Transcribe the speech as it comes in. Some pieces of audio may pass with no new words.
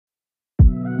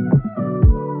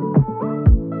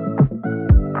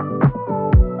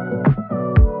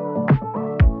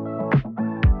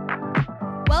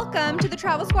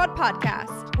Travel Squad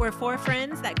podcast. We're four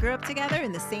friends that grew up together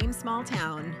in the same small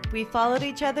town. We followed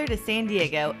each other to San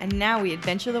Diego, and now we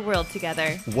adventure the world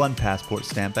together. One passport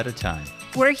stamp at a time.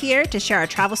 We're here to share our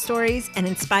travel stories and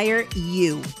inspire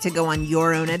you to go on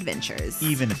your own adventures.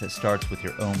 Even if it starts with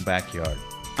your own backyard.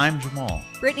 I'm Jamal.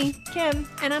 Brittany, Kim,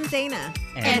 And I'm Dana.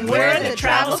 And we're the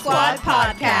Travel Squad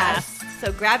podcast.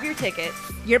 So grab your tickets,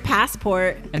 Your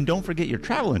passport. And don't forget your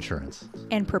travel insurance.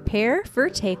 And prepare for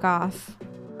takeoff.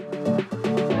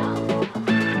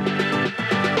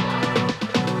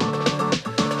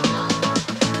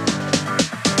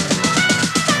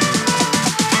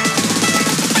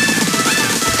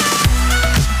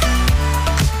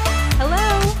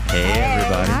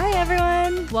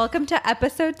 Welcome to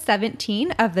episode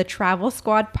 17 of the Travel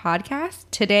Squad podcast.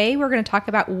 Today, we're going to talk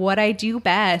about what I do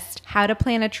best, how to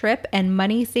plan a trip, and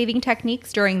money-saving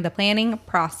techniques during the planning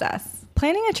process.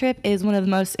 Planning a trip is one of the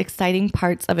most exciting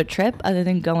parts of a trip other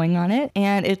than going on it,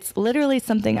 and it's literally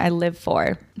something I live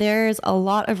for. There's a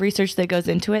lot of research that goes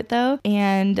into it though,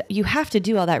 and you have to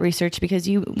do all that research because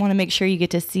you want to make sure you get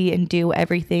to see and do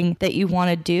everything that you want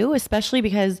to do, especially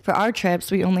because for our trips,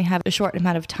 we only have a short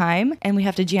amount of time and we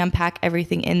have to jam pack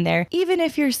everything in there, even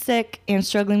if you're sick and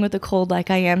struggling with a cold like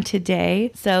I am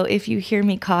today. So if you hear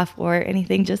me cough or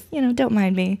anything, just, don't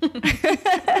mind me.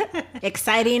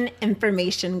 Exciting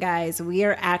information, guys. We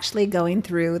are actually going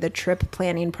through the trip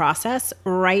planning process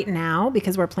right now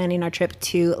because we're planning our trip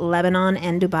to Lebanon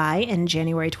and Dubai in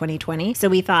January 2020. So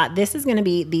we thought this is going to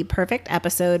be the perfect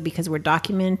episode because we're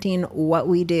documenting what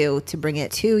we do to bring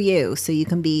it to you so you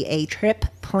can be a trip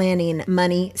planning,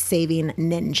 money saving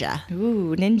ninja.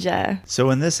 Ooh, ninja. So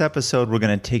in this episode, we're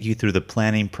going to take you through the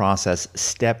planning process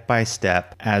step by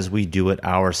step as we do it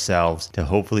ourselves to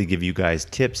hopefully give you guys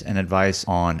tips and advice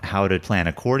on how to plan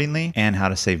accordingly and how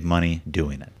to save money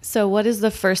doing it. So what is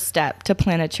the first step to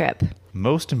plan a trip?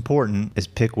 Most important is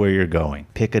pick where you're going.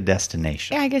 Pick a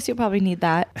destination. Yeah, I guess you'll probably need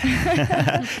that.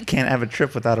 Can't have a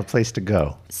trip without a place to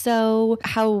go. So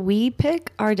how we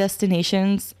pick our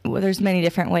destinations, well, there's many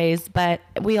different ways, but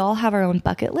we all have our own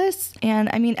bucket lists. And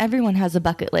I mean, everyone has a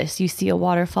bucket list. You see a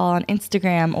waterfall on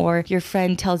Instagram, or your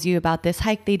friend tells you about this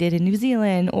hike they did in New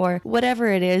Zealand, or whatever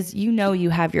it is, you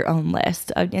have your own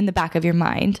list in the back of your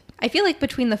mind. I feel like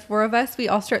between the four of us, we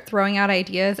all start throwing out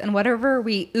ideas, and whatever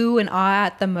we ooh and ah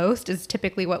at the most is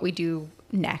typically what we do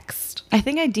next. I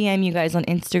think I DM you guys on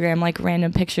Instagram like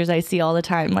random pictures I see all the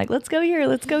time. Like, let's go here,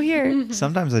 let's go here.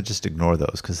 Sometimes I just ignore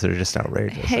those because they're just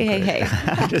outrageous. Hey.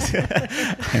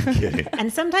 I'm kidding.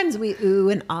 And sometimes we ooh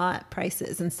and ah at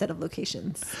prices instead of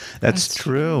locations. That's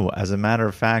true. As a matter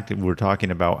of fact, we're talking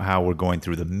about how we're going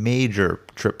through the major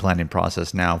trip planning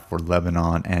process now for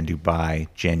Lebanon and Dubai,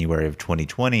 January of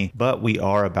 2020. But we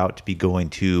are about to be going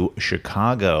to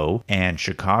Chicago, and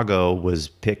Chicago was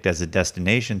picked as a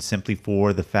destination simply for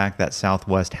the fact that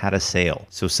Southwest had a sale.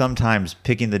 So sometimes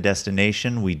picking the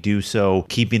destination, we do so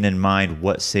keeping in mind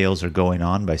what sales are going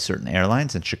on by certain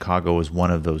airlines, and Chicago is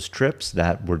one of those trips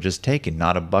that we're just taking.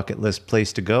 Not a bucket list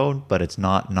place to go, but it's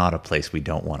not a place we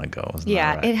don't want to go. Isn't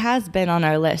that right? It has been on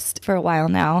our list for a while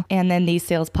now, and then these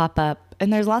sales pop up.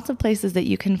 And there's lots of places that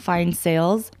you can find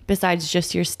sales besides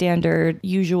just your standard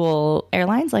usual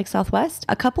airlines like Southwest.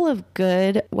 A couple of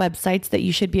good websites that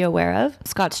you should be aware of.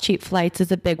 Scott's Cheap Flights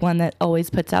is a big one that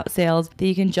always puts out sales that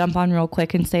you can jump on real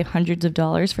quick and save hundreds of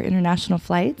dollars for international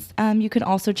flights. You can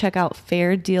also check out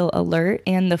Fair Deal Alert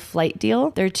and The Flight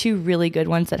Deal. They're two really good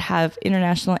ones that have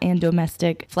international and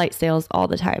domestic flight sales all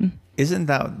the time. Isn't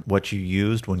that what you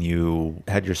used when you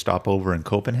had your stopover in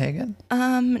Copenhagen?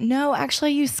 No, actually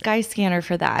I used Skyscanner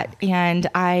for that. And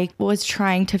I was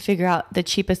trying to figure out the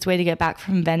cheapest way to get back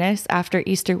from Venice after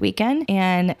Easter weekend.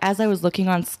 And as I was looking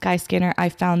on Skyscanner, I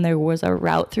found there was a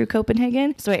route through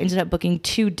Copenhagen. So I ended up booking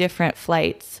two different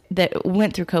flights that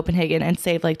went through Copenhagen and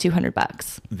saved like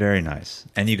 $200. Very nice.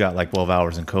 And you got like 12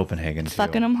 hours in Copenhagen too.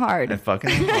 Fucking them hard. And fucking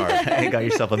them hard. You got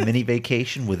yourself a mini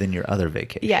vacation within your other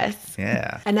vacation. Yes.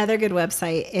 Yeah. Another good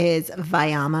website is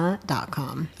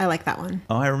Vyama.com. I like that one.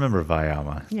 Oh, I remember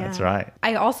Vyama. Yeah. That's right.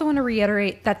 I also want to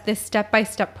reiterate that this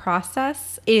step-by-step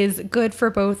process is good for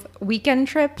both weekend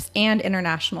trips and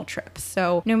international trips.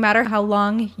 So no matter how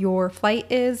long your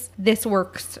flight is, this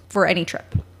works for any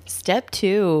trip. Step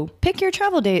 2, pick your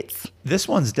travel dates. This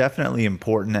one's definitely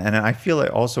important, and I feel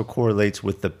it also correlates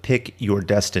with the pick your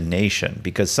destination,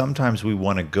 because sometimes we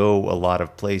want to go a lot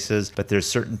of places, but there's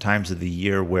certain times of the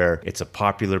year where it's a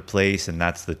popular place and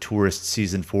that's the tourist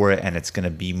season for it, and it's going to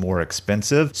be more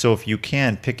expensive. So if you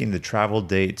can, picking the travel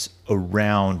dates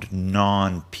around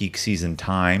non-peak season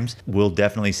times will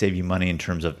definitely save you money in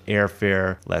terms of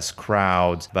airfare, less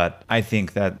crowds. But I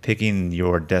think that picking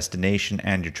your destination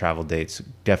and your travel dates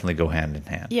definitely go hand in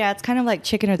hand. Yeah, it's kind of like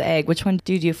chicken or the egg. Which one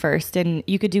do you do first? And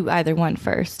you could do either one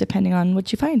first, depending on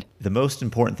what you find. The most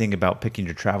important thing about picking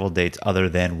your travel dates, other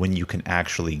than when you can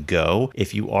actually go,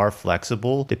 if you are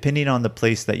flexible, depending on the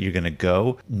place that you're going to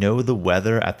go, know the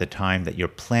weather at the time that you're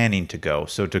planning to go.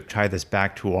 So to tie this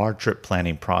back to our trip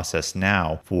planning process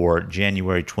now for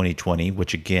January 2020,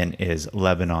 which again is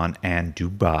Lebanon and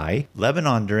Dubai.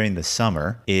 Lebanon during the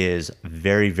summer is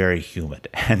very, very humid.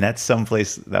 And that's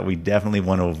someplace that we definitely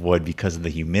want to avoid because of the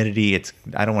humidity.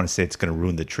 I don't want to say it's going to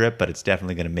ruin the trip, but it's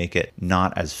definitely going to make it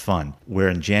not as fun. Where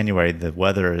in January, the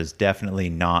weather is definitely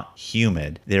not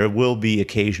humid. There will be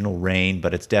occasional rain,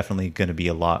 but it's definitely going to be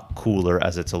a lot cooler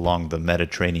as it's along the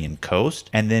Mediterranean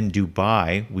coast. And then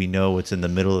Dubai, we know it's in the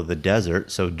middle of the desert.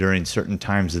 So during certain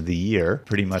times of the year,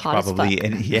 pretty much probably,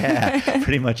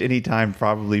 pretty much any time,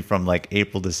 probably from like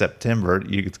April to September,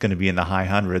 it's going to be in the high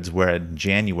hundreds, where in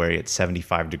January it's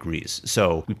 75 degrees.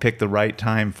 So we picked the right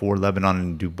time for Lebanon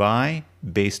and Dubai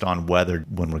based on weather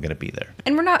when we're going to be there.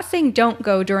 And we're not saying don't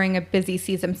go during a busy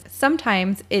season.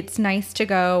 Sometimes it's nice to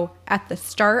go at the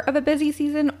start of a busy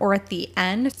season or at the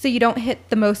end, so you don't hit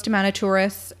the most amount of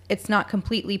tourists. It's not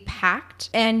completely packed,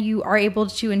 and you are able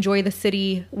to enjoy the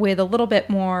city with a little bit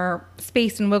more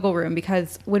space and wiggle room.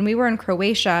 Because when we were in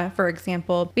Croatia, for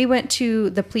example, we went to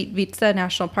the Plitvice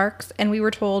National Parks, and we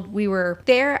were told we were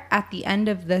there at the end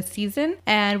of the season,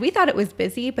 and we thought it was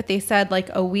busy, but they said like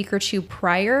a week or two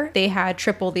prior, they had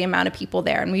triple the amount of people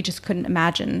there, and we just couldn't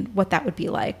imagine what that would be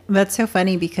like. That's so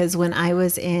funny, because when I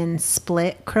was in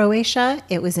Split, Croatia,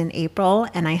 it was in April,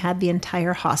 and I had the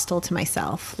entire hostel to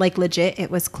myself. Like legit,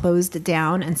 it was closed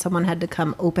down and someone had to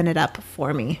come open it up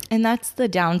for me. And that's the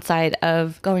downside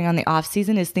of going on the off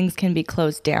season, is things can be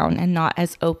closed down and not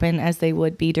as open as they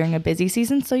would be during a busy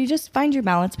season. So you just find your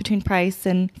balance between price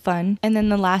and fun. And then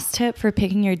the last tip for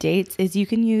picking your dates is you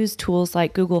can use tools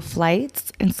like Google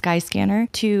Flights and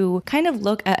Skyscanner to kind of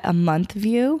look at a month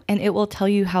view, and it will tell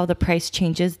you how the price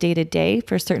changes day to day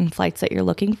for certain flights that you're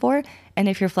looking for. And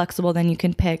if you're flexible, then you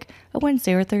can pick a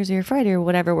Wednesday or Thursday or Friday or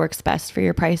whatever works best for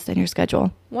your price and your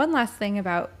schedule. One last thing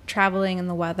about traveling and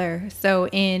the weather. So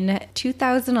in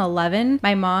 2011,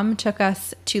 my mom took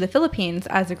us to the Philippines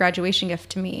as a graduation gift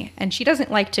to me. And she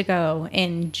doesn't like to go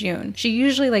in June. She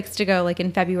usually likes to go like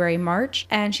in February, March.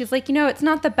 And she's like, it's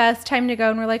not the best time to go.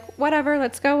 And we're like, whatever,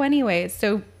 let's go anyways.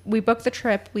 So we booked the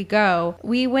trip, we go.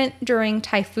 We went during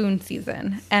typhoon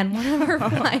season, and one of our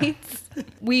flights,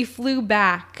 we flew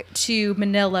back to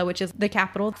Manila, which is the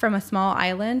capital, from a small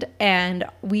island, and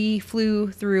we flew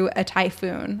through a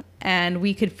typhoon. And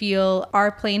we could feel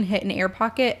our plane hit an air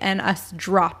pocket and us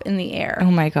drop in the air. Oh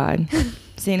my God.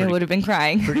 Sienna would have been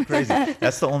crying. Pretty crazy.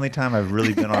 That's the only time I've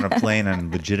really been on a plane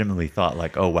and legitimately thought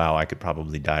like, oh, wow, I could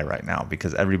probably die right now,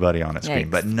 because everybody on a screen.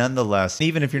 Yikes. But nonetheless,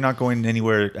 even if you're not going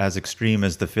anywhere as extreme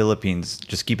as the Philippines,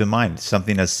 just keep in mind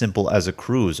something as simple as a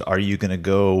cruise. Are you going to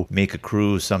go make a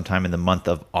cruise sometime in the month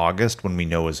of August when we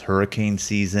know is hurricane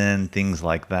season, things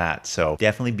like that? So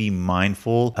definitely be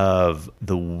mindful of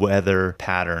the weather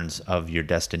patterns of your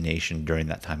destination during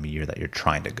that time of year that you're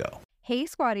trying to go. Hey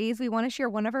Squatties, we want to share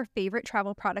one of our favorite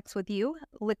travel products with you.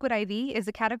 Liquid IV is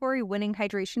a category-winning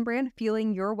hydration brand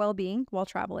fueling your well-being while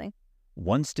traveling.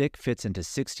 One stick fits into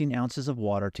 16 ounces of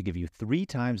water to give you 3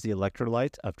 times the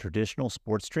electrolytes of traditional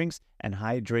sports drinks and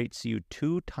hydrates you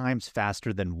 2 times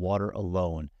faster than water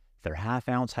alone. Their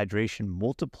half-ounce hydration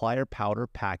multiplier powder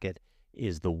packet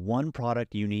is the one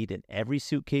product you need in every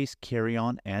suitcase,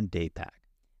 carry-on, and day pack.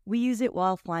 We use it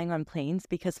while flying on planes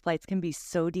because flights can be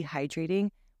so dehydrating.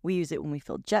 We use it when we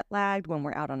feel jet lagged, when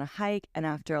we're out on a hike, and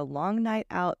after a long night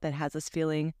out that has us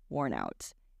feeling worn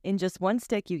out. In just one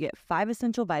stick, you get 5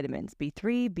 essential vitamins,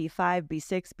 B3, B5,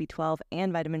 B6, B12,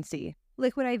 and vitamin C.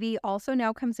 Liquid IV also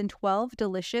now comes in 12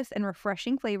 delicious and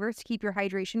refreshing flavors to keep your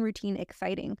hydration routine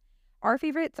exciting. Our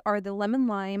favorites are the lemon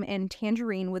lime and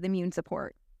tangerine with immune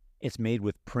support. It's made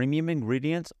with premium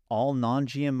ingredients, all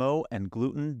non-GMO and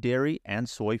gluten, dairy, and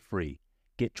soy-free.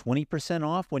 Get 20%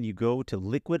 off when you go to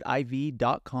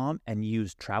liquidiv.com and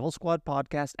use Travel Squad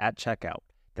Podcast at checkout.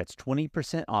 That's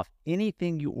 20% off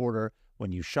anything you order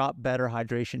when you shop Better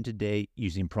Hydration today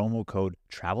using promo code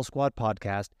Travel Squad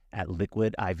Podcast at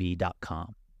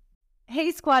liquidiv.com.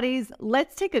 Hey Squatties,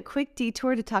 let's take a quick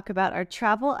detour to talk about our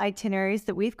travel itineraries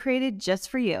that we've created just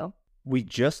for you. We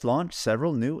just launched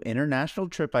several new international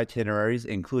trip itineraries,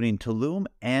 including Tulum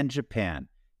and Japan.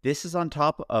 This is on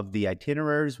top of the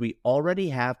itineraries we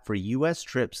already have for U.S.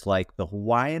 trips like the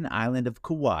Hawaiian island of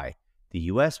Kauai, the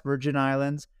U.S. Virgin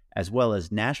Islands, as well as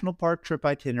national park trip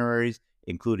itineraries,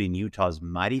 including Utah's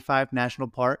Mighty Five National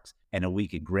Parks and a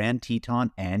week at Grand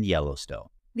Teton and Yellowstone.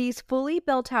 These fully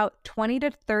built out 20 to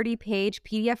 30 page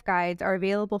PDF guides are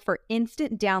available for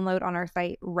instant download on our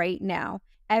site right now.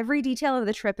 Every detail of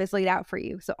the trip is laid out for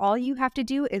you, so all you have to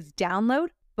do is download,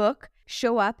 book,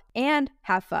 show up, and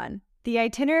have fun. The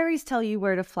itineraries tell you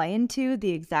where to fly into,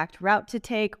 the exact route to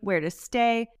take, where to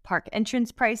stay, park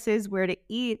entrance prices, where to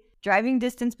eat, driving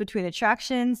distance between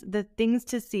attractions, the things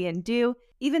to see and do,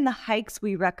 even the hikes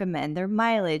we recommend, their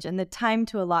mileage, and the time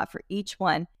to allot for each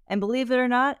one. And believe it or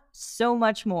not, so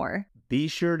much more. Be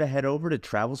sure to head over to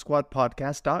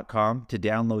TravelSquadPodcast.com to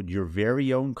download your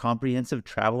very own comprehensive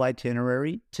travel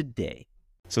itinerary today.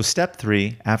 So step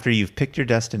 3, after you've picked your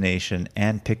destination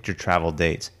and picked your travel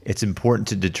dates, it's important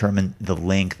to determine the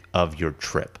length of your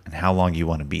trip and how long you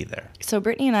want to be there. So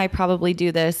Brittany and I probably do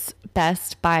this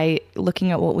best by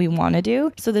looking at what we want to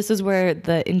do. So this is where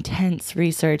the intense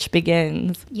research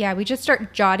begins. Yeah, we just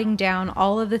start jotting down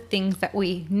all of the things that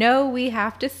we know we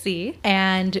have to see,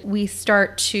 and we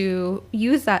start to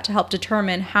use that to help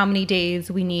determine how many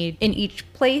days we need in each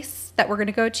place that we're going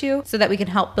to go to so that we can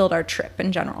help build our trip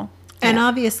in general. And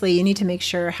obviously, you need to make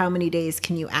sure how many days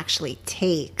can you actually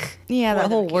take. Yeah, for that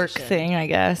the whole work vacation. thing, I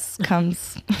guess,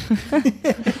 comes.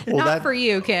 Not for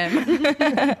you, Kim.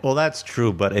 Well, that's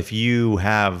true. But if you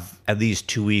have at least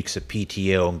 2 weeks of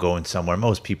PTO and going somewhere,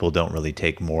 most people don't really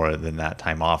take more than that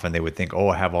time off. And they would think, oh,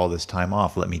 I have all this time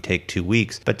off. Let me take 2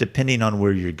 weeks. But depending on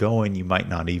where you're going, you might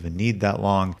not even need that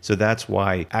long. So that's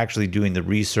why actually doing the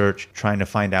research, trying to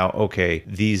find out, okay,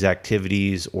 these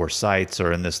activities or sites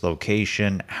are in this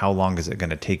location. How long is it going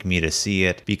to take me to see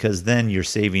it? Because then you're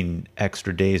saving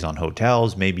extra days on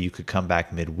hotels. Maybe you could come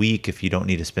back midweek if you don't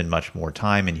need to spend much more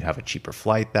time and you have a cheaper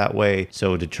flight that way.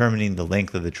 So determining the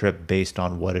length of the trip based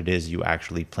on what it is you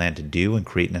actually plan to do and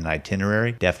creating an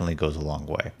itinerary definitely goes a long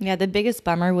way. Yeah, the biggest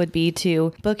bummer would be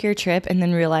to book your trip and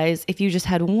then realize if you just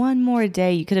had one more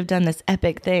day, you could have done this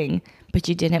epic thing, but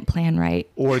you didn't plan right.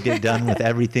 Or get done with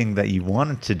everything that you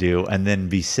wanted to do and then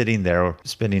be sitting there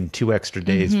spending 2 extra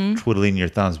days twiddling your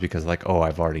thumbs because like, oh,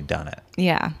 I've already done it.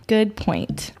 Yeah, good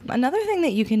point. Another thing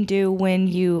that you can do when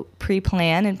you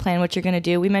pre-plan and plan what you're going to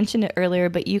do, we mentioned it earlier,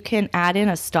 but you can add in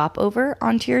a stopover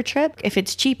onto your trip. If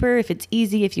it's cheaper, if it's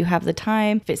easy, if you have the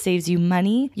time, if it saves you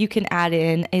money, you can add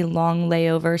in a long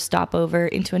layover, stopover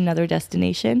into another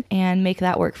destination and make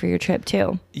that work for your trip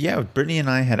too. Yeah, Brittany and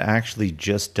I had actually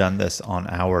just done this on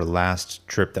our last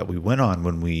trip that we went on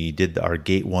when we did our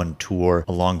Gate 1 tour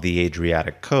along the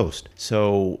Adriatic coast.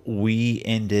 So we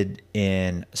ended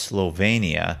in Slovenia.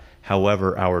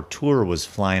 However, our tour was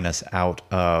flying us out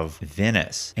of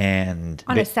Venice and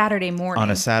On a Saturday morning.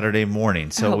 On a Saturday morning.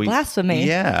 So blasphemy.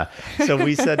 Yeah. So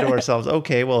we said to ourselves,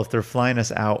 okay, well, if they're flying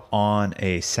us out on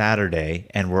a Saturday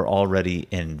and we're already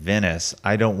in Venice,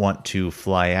 I don't want to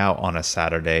fly out on a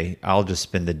Saturday. I'll just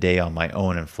spend the day on my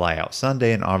own and fly out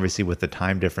Sunday. And obviously with the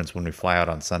time difference, when we fly out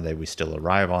on Sunday, we still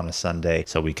arrive on a Sunday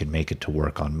so we can make it to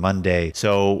work on Monday.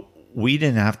 So we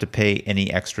didn't have to pay any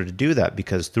extra to do that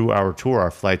because through our tour, our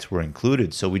flights were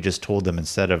included. So we just told them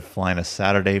instead of flying a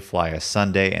Saturday, fly a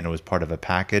Sunday, and it was part of a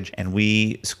package. And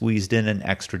we squeezed in an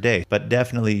extra day. But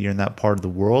definitely you're in that part of the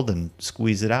world and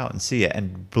squeeze it out and see it.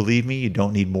 And believe me, you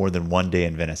don't need more than 1 day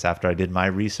in Venice. After I did my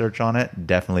research on it,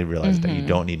 definitely realized that you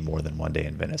don't need more than 1 day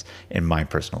in Venice, in my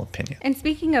personal opinion. And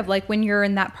speaking of like when you're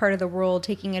in that part of the world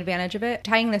taking advantage of it,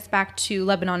 tying this back to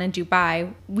Lebanon and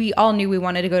Dubai, we all knew we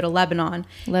wanted to go to Lebanon.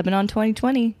 Lebanon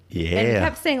 2020. Yeah. And we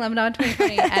kept saying Lebanon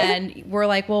 2020. And we're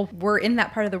like, well, we're in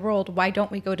that part of the world. Why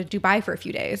don't we go to Dubai for a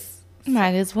few days?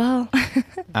 Might as well.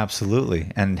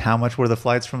 Absolutely. And how much were the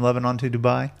flights from Lebanon to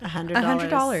Dubai? $100.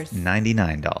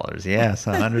 $99. Yes,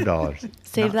 $100.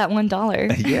 Save that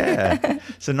 $1. Yeah.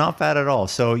 So not bad at all.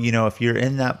 So, you know, if you're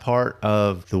in that part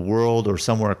of the world or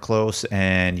somewhere close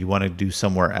and you want to do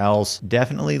somewhere else,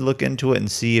 definitely look into it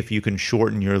and see if you can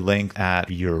shorten your length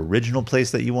at your original place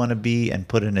that you want to be and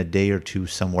put in a day or two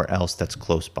somewhere else that's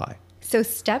close by. So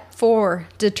step 4,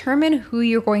 determine who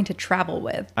you're going to travel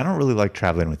with. I don't really like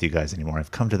traveling with you guys anymore.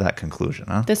 I've come to that conclusion,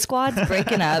 huh? The squad's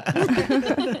breaking up.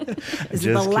 This is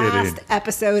the Just last kidding.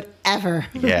 episode ever.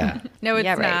 Yeah. No, it's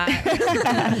Yeah,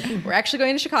 right. not. We're actually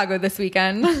going to Chicago this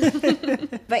weekend.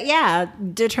 But yeah,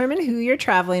 determine who you're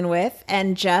traveling with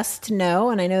and just know,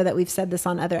 and I know that we've said this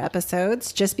on other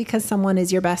episodes, just because someone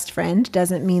is your best friend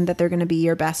doesn't mean that they're going to be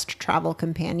your best travel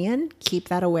companion. Keep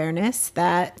that awareness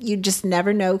that you just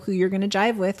never know who you're going to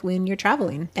jive with when you're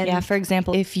traveling. And Yeah, for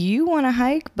example, if you want to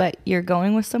hike, but you're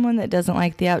going with someone that doesn't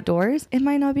like the outdoors, it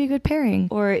might not be a good pairing.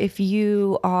 Or if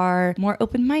you are more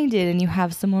open-minded and you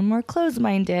have someone more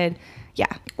closed-minded, yeah.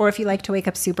 or if you like to wake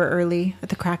up super early at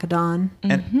the crack of dawn.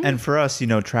 And for us,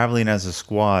 traveling as a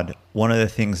squad, one of the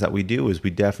things that we do is we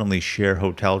definitely share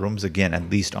hotel rooms, again, at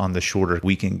least on the shorter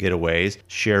weekend getaways,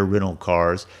 share rental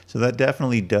cars. So that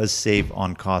definitely does save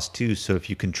on cost too. So if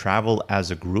you can travel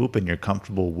as a group and you're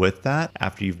comfortable with that,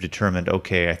 after you've determined,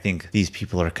 okay, I think these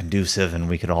people are conducive and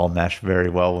we could all mesh very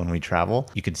well when we travel,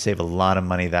 you can save a lot of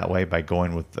money that way by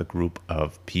going with a group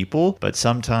of people. But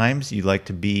sometimes you like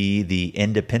to be the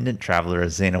independent traveler,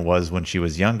 as Zaina was when she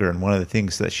was younger. And one of the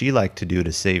things that she liked to do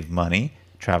to save money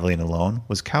traveling alone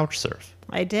was couch surf.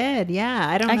 I did, yeah.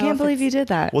 I don't know. I can't if believe it's- you did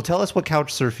that. Well, tell us what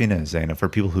couch surfing is, Zaina, for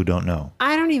people who don't know.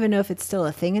 I don't even know if it's still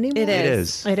a thing anymore. It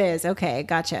is. It is. Okay,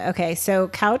 gotcha. Okay, so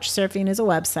Couchsurfing is a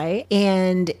website.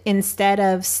 And instead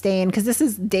of staying, because this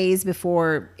is days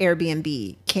before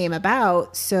Airbnb came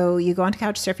about, so you go onto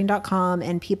couchsurfing.com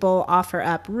and people offer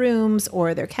up rooms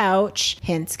or their couch,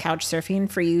 hence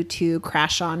Couchsurfing, for you to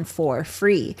crash on for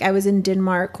free. I was in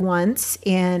Denmark once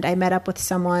and I met up with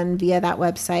someone via that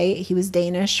website. He was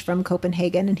Danish from Copenhagen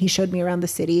and he showed me around the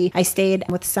city. I stayed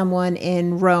with someone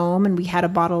in Rome and we had a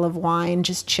bottle of wine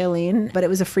just chilling, but it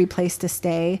was a free place to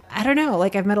stay. I don't know.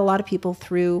 Like I've met a lot of people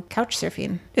through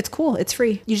Couchsurfing. It's cool. It's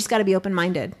free. You just got to be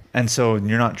open-minded. And so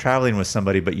you're not traveling with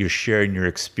somebody, but you're sharing your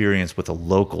experience with a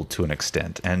local to an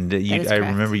extent. And is I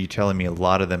correct. remember you telling me a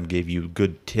lot of them gave you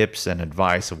good tips and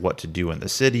advice of what to do in the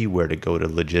city, where to go to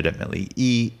legitimately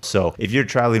eat. So if you're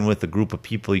traveling with a group of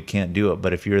people, you can't do it.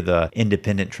 But if you're the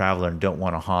independent traveler and don't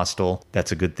want a hostel,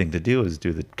 that's a good thing to do, is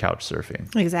do the couch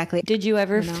surfing. Exactly. Did you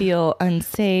ever feel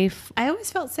unsafe? I always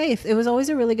felt safe. It was always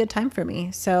a really good time for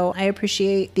me. So I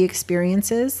appreciate the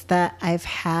experiences that I've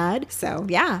had. So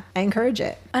yeah, I encourage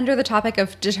it. Under the topic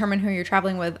of determine who you're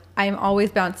traveling with, I'm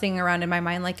always bouncing around in my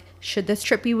mind like, should this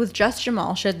trip be with just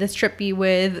Jamal? Should this trip be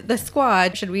with the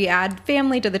squad? Should we add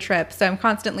family to the trip? So I'm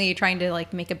constantly trying to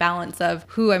like make a balance of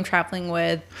who I'm traveling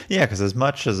with. Yeah, because as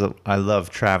much as I love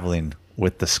traveling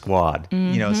with the squad,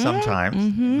 sometimes.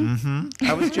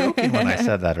 I was joking when I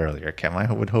said that earlier, Kim.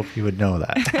 I would hope you would know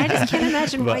that. I just can't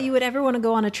imagine why you would ever want to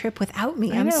go on a trip without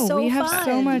me. I'm so we have fun.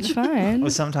 so much fun.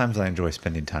 Well, sometimes I enjoy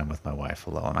spending time with my wife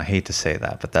alone. I hate to say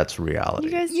that, but that's reality.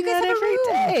 You guys do You guys that have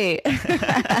a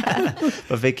every day.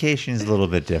 But vacation is a little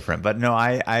bit different. But no,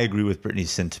 I agree with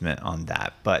Brittany's sentiment on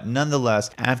that. But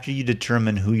nonetheless, after you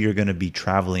determine who you're going to be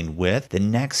traveling with, the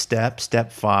next step,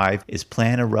 step 5, is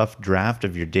plan a rough draft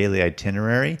of your daily itinerary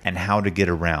and how to get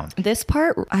around. This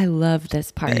part, I love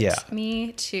this part. Yeah.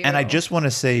 Me too. And I just want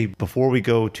to say, before we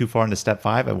go too far into step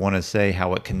 5, I want to say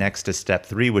how it connects to step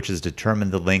 3, which is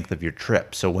determine the length of your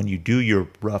trip. So when you do your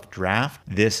rough draft,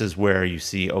 this is where you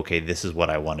see, okay, this is what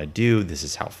I want to do. This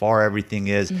is how far everything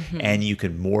is. And you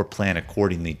can more plan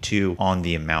accordingly too on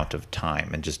the amount of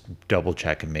time, and just double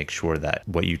check and make sure that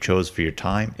what you chose for your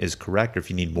time is correct, or if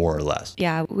you need more or less.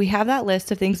 Yeah, we have that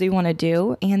list of things we want to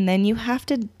do, and then you have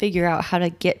to figure out how to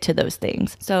get to those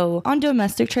things. So on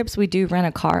domestic trips, we do rent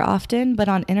a car often, but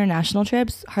on international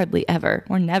trips, hardly ever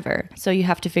or never. So you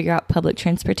have to figure out public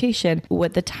transportation,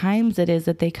 what the times it is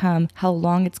that they come, how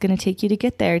long it's going to take you to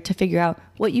get there, to figure out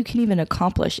what you can even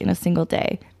accomplish in a single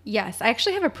day. Yes, I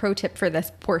actually have a pro tip for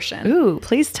this portion. Ooh,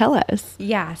 please tell us.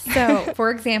 Yeah. So,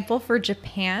 for example, for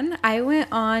Japan, I went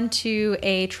on to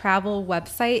a travel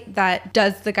website that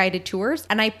does the guided tours,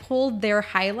 and I pulled their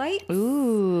highlights.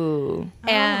 Ooh.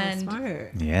 And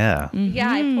Smart. Yeah.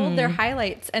 yeah, I pulled their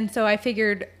highlights. And so I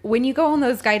figured when you go on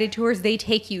those guided tours, they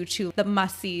take you to the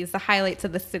must-sees, the highlights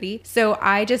of the city. So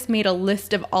I just made a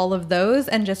list of all of those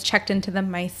and just checked into them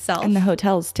myself. And the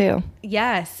hotels too.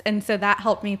 Yes. And so that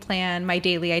helped me plan my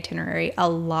daily itinerary a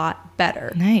lot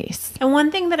better. Nice. And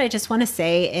one thing that I just want to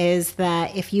say is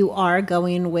that if you are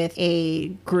going with a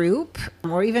group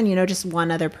or even, just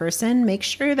one other person, make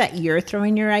sure that you're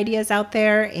throwing your ideas out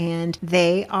there and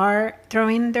they are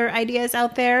throwing their ideas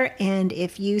out there. And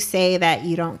if you say that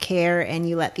you don't care and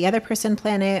you let the other person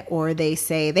plan it, or they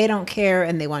say they don't care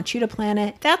and they want you to plan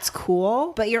it, that's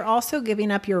cool. But you're also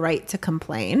giving up your right to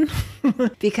complain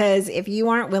because if you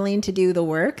aren't willing to do the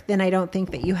work, then I don't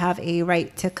think that you have a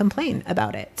right to complain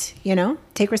about it.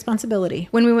 Take responsibility.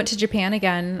 When we went to Japan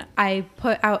again, I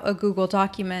put out a Google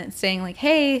document saying like,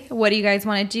 hey, what do you guys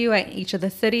want to do at each of the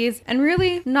cities? And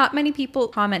really not many people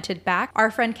commented back.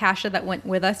 Our friend Kasha that went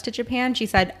with us to Japan, she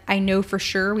said, I know for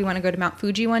sure we want to go to Mount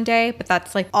Fuji one day, but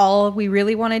that's like all we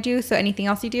really want to do. So anything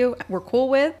else you do, we're cool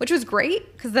with, which was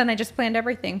great because then I just planned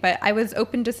everything. But I was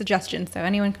open to suggestions, so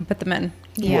anyone can put them in.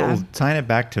 Yeah. Well, tying it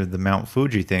back to the Mount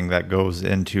Fuji thing, that goes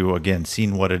into, again,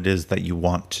 seeing what it is that you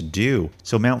want to do.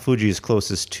 So Mount Fuji is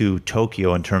closest to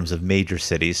Tokyo in terms of major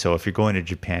cities. So if you're going to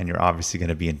Japan, you're obviously going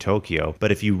to be in Tokyo.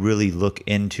 But if you really look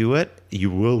into it, you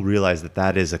will realize that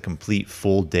that is a complete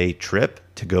full day trip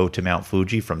to go to Mount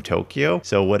Fuji from Tokyo.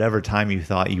 So whatever time you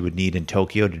thought you would need in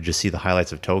Tokyo to just see the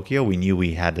highlights of Tokyo, we knew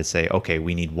we had to say, okay,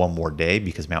 we need one more day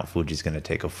because Mount Fuji is going to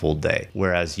take a full day.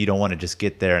 Whereas you don't want to just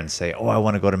get there and say, oh, I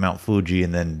want to go to Mount Fuji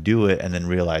and then do it and then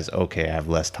realize, okay, I have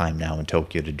less time now in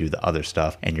Tokyo to do the other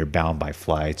stuff, and you're bound by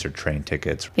flights or train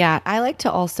tickets. Yeah, I like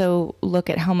to also look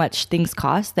at how much things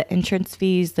cost, the entrance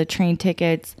fees, the train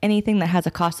tickets, anything that has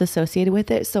a cost associated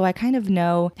with it. So I kind of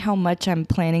know how much I'm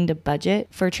planning to budget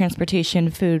for transportation,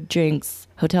 food, drinks,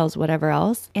 hotels, whatever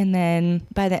else. And then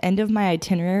by the end of my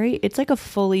itinerary, it's like a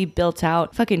fully built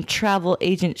out fucking travel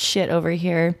agent shit over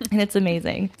here. And it's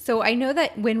amazing. So I know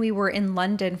that when we were in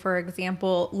London, for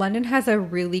example, London has a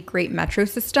really great metro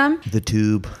system. The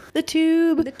tube. The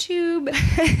tube. The tube.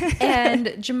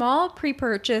 And Jamal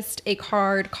pre-purchased a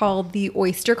card called the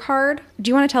Oyster Card. Do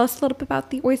you want to tell us a little bit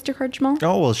about the Oyster Card, Jamal?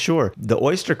 Oh, well, sure. The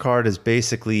Oyster Card is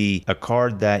basically a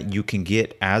card that you can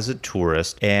get as a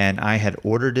tourist. And I had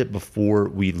ordered it before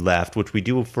we left, which we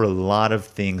do for a lot of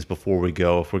things before we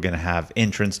go. If we're going to have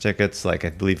entrance tickets, like I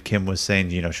believe Kim was saying,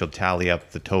 she'll tally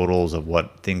up the totals of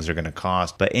what things are going to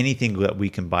cost. But anything that we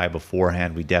can buy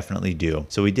beforehand, we definitely do.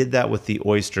 So we did that with the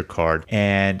Oyster Card.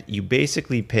 And you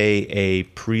basically pay a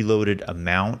preloaded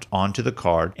amount onto the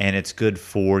card, and it's good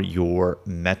for your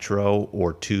metro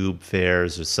or tube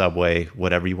fares or subway,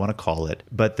 whatever you want to call it.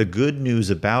 But the good news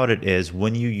about it is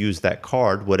when you use that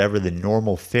card, whatever the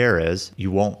normal fare is, you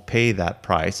won't pay that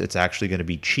price. It's actually going to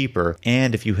be cheaper.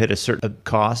 And if you hit a certain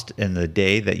cost in the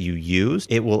day that you use,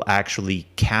 it will actually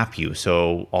cap you.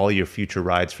 So all your future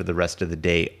rides for the rest of the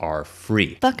day are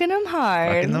free. Fucking them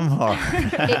hard. Fucking them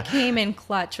hard. It came in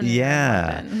clutch. When we were in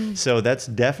London. So that's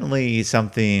definitely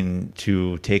something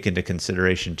to take into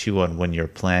consideration too on when you're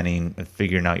planning and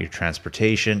figuring out your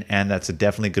transportation. And that's a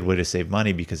definitely good way to save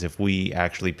money, because if we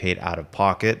actually paid out of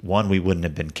pocket, one, we wouldn't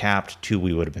have been capped. Two,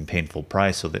 we would have been paying full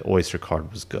price. So the Oyster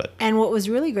Card was good. And what was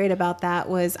really great about that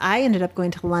was I ended up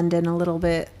going to London a little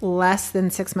bit less than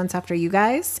 6 months after you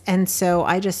guys. And so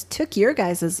I just took your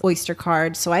guys' Oyster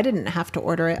Card. So I didn't have to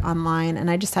order it online, and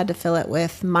I just had to fill it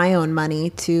with my own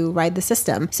money to ride the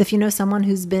system. So if you know someone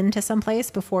who's been to some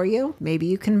place before you, maybe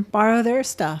you can borrow their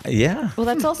stuff. Yeah. Well,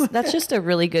 that's just a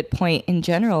really good point in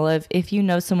general of if you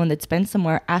know someone that's been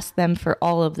somewhere, ask them for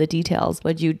all of the details.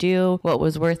 What'd you do? What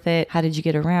was worth it? How did you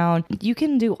get around? You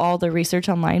can do all the research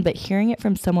online, but hearing it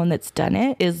from someone that's done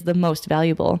it is the most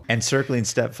valuable. And circling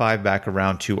step 5 back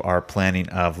around to our planning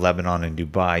of Lebanon and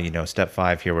Dubai, step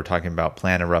 5 here, we're talking about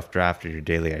plan a rough draft of your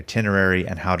daily itinerary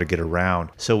and how to get around.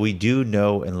 So we do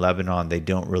know in Lebanon, they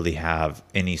don't really have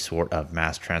any sort of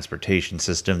mass transportation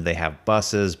system. They have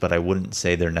buses, but I wouldn't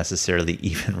say they're necessarily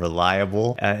even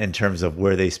reliable in terms of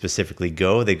where they specifically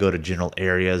go. They go to general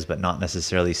areas, but not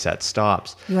necessarily set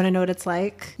stops. You want to know what it's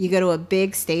like? You go to a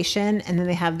big station, and then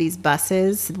they have these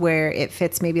buses where it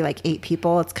fits maybe like 8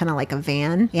 people. It's kind of like a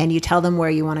van, and you tell them where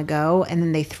you want to go, and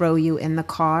then they throw you in the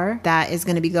car that is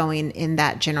going to be going in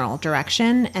that general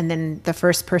direction. And then the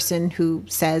first person who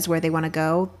says where they want to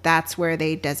go, that's where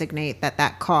they designate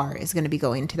that car is going to be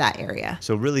going to that area.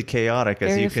 So really chaotic,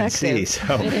 as Very you can see.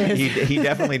 So you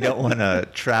definitely don't want to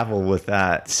travel with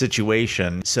that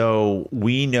situation. So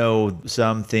we know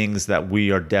some things that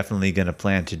we are definitely going to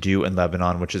plan to do in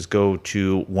Lebanon, which is go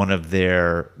to one of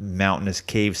their mountainous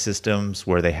cave systems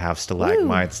where they have have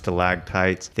stalagmites,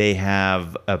 stalactites. They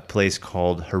have a place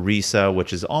called Harissa,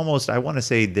 which is almost, I want to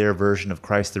say, their version of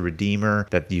Christ the Redeemer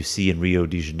that you see in Rio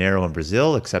de Janeiro in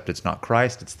Brazil, except it's not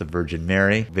Christ, it's the Virgin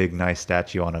Mary. Big, nice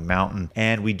statue on a mountain.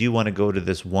 And we do want to go to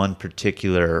this one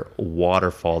particular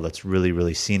waterfall that's really,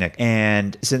 really scenic.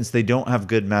 And since they don't have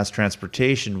good mass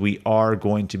transportation, we are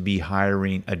going to be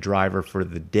hiring a driver for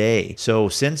the day. So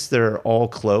since they're all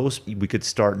close, we could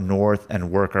start north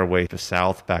and work our way to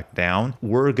south back down.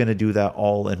 We're going to do that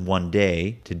all in one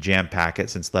day to jam pack it,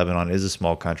 since Lebanon is a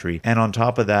small country. And on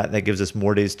top of that, that gives us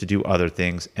more days to do other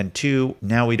things. And two,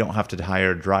 now we don't have to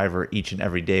hire a driver each and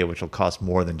every day, which will cost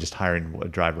more than just hiring a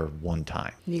driver one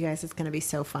time. You guys, it's going to be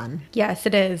so fun. Yes,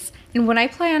 it is. And when I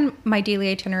plan my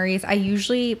daily itineraries, I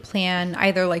usually plan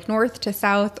either like north to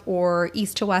south or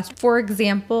east to west. For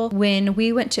example, when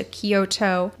we went to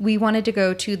Kyoto, we wanted to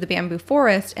go to the bamboo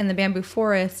forest, and the bamboo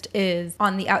forest is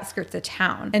on the outskirts of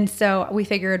town. And so we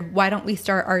figured, why don't we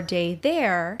start our day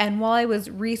there? And while I was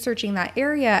researching that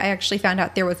area, I actually found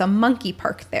out there was a monkey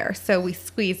park there. So we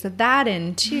squeezed that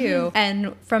in too.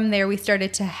 And from there, we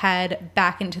started to head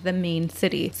back into the main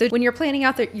city. So when you're planning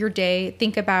out your day,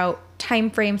 think about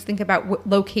time frames, think about what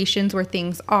locations where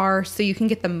things are so you can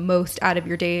get the most out of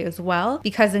your day as well.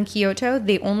 Because in Kyoto,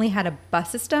 they only had a bus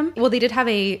system. Well, they did have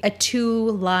a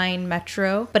 2-line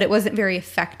metro, but it wasn't very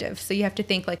effective. So you have to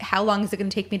think like, how long is it going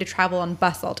to take me to travel on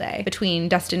bus all day between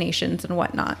destinations and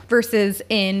whatnot? Versus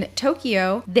in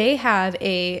Tokyo, they have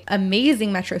a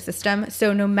amazing metro system.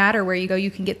 So no matter where you go,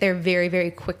 you can get there very, very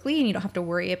quickly and you don't have to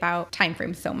worry about time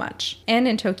frames so much. And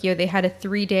in Tokyo, they had a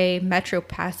 3-day metro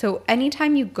pass. So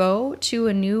anytime you go to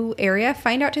a new area,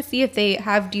 find out to see if they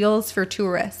have deals for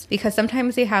tourists, because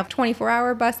sometimes they have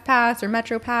 24-hour bus pass or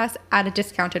metro pass at a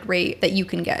discounted rate that you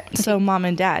can get. So Mom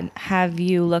and Dad, have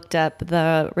you looked up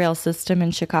the rail system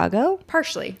in Chicago?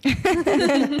 Partially.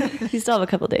 You still have a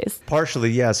couple days.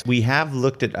 Partially, yes. We have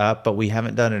looked it up, but we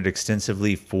haven't done it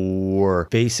extensively for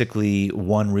basically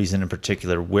one reason in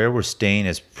particular. Where we're staying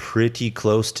is pretty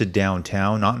close to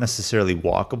downtown, not necessarily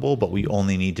walkable, but we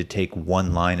only need to take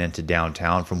one line into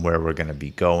downtown from where we're going to be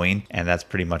going. And that's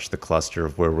pretty much the cluster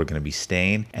of where we're going to be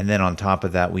staying. And then on top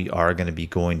of that, we are going to be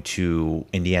going to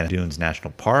Indiana Dunes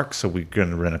National Park. So we're going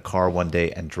to rent a car one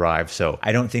day and drive. So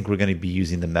I don't think we're going to be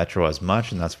using the metro as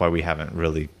much. And that's why we haven't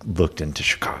really looked into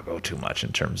Chicago too much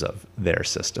in terms of their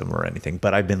system or anything.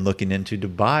 But I've been looking into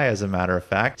Dubai, as a matter of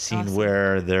fact, seeing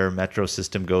where their metro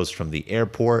system goes from the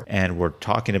airport. And we're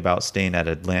talking about staying at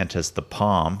Atlantis, the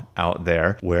Palm out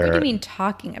there. Where, What do you mean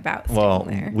talking about staying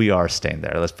there? We are staying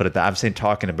there. Let's put it that. I'm saying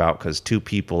talking about because two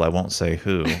people, I won't say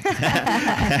who,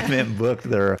 haven't booked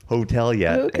their hotel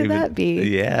yet. Who could that be?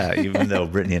 Yeah, even though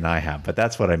Brittany and I have. But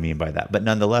that's what I mean by that. But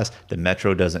nonetheless, the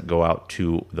metro doesn't go out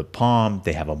to the Palm.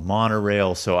 They have a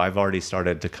monorail. So I've already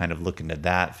started to kind of look into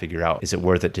that, figure out, is it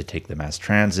worth it to take the mass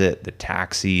transit, the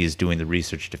taxis, doing the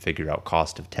research to figure out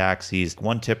cost of taxis.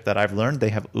 One tip that I've learned, they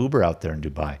have Uber out there in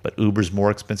Dubai, but Uber's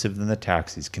more expensive than the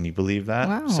taxis. Can you believe that?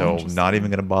 Wow, so not even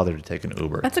going to bother to take an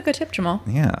Uber. That's a good tip, Jamal.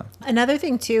 Yeah. Another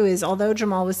thing too is, although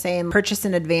Jamal was saying purchase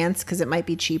in advance because it might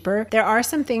be cheaper, there are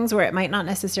some things where it might not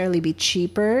necessarily be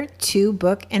cheaper to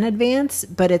book in advance,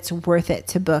 but it's worth it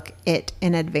to book it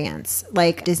in advance.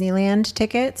 Like Disneyland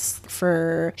tickets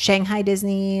for Shanghai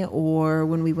Disney, or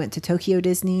when we went to Tokyo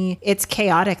Disney, it's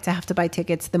chaotic to have to buy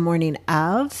tickets the morning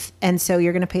of. And so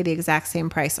you're going to pay the exact same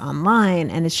price online,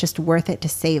 and it's just worth it to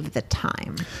save the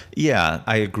time. Yeah,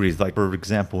 I agree. Like, for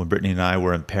example, when Brittany and I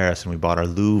were in Paris and we bought our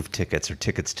Louvre tickets or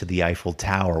tickets to the Eiffel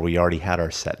Tower, we already had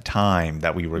our set time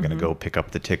that we were going to go pick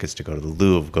up the tickets to go to the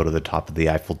Louvre, go to the top of the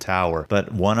Eiffel Tower.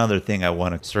 But one other thing I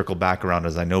want to circle back around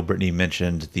is, I know Brittany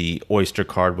mentioned the Oyster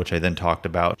card, which I then talked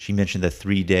about. She mentioned the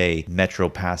 3-day Metro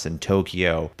Pass in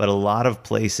Tokyo. But a lot of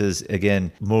places,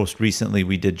 again, most recently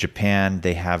we did Japan.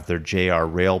 They have their JR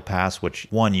Rail Pass, which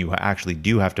one, you actually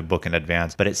do have to book in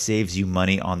advance, but it saves you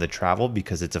money on the travel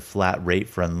because it's a flat rate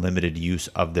for unlimited use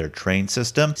of their train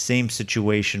system. Same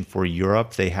situation for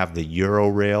Europe. They have the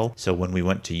Eurorail. So when we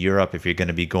went to Europe, if you're going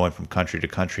to be going from country to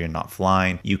country and not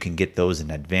flying, you can get those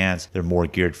in advance. They're more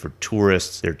geared for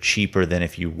tourists. They're cheaper than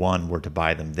if you were to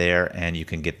buy them there, and you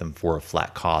can get them for a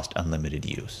flat cost, unlimited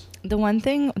use. The one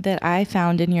thing that I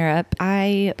found in Europe,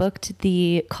 I booked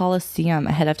the Colosseum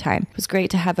ahead of time. It was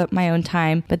great to have up my own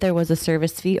time, but there was a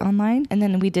service fee online. And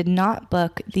then we did not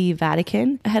book the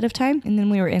Vatican ahead of time. And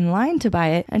then we were in line to buy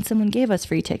it, and someone gave us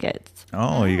free tickets.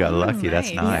 Oh, you got lucky.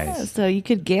 That's nice. nice. Yeah, so you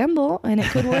could gamble and it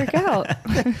could work out.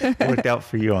 Worked out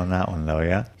for you on that one, though,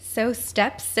 yeah? So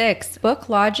step 6, book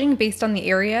lodging based on the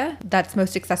area that's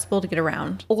most accessible to get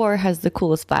around. Or has the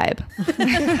coolest vibe.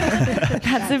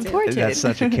 That's important. That's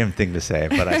such a Kim thing to say,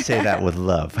 but I say that with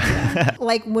love.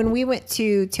 Like when we went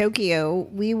to Tokyo,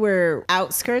 we were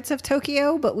outskirts of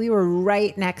Tokyo, but we were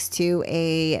right next to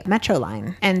a metro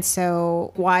line. And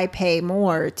so why pay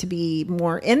more to be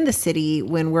more in the city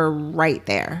when we're right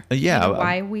there? Yeah. You know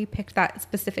why we picked that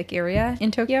specific area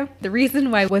in Tokyo? The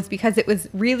reason why was because it was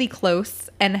really close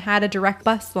and had a direct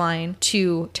bus line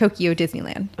to Tokyo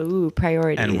Disneyland. Ooh,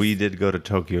 priorities. And we did go to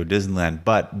Tokyo Disneyland.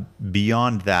 But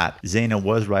beyond that, Zaina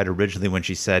was right originally when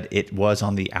she said it was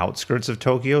on the outskirts of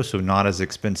Tokyo, so not as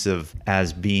expensive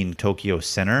as being Tokyo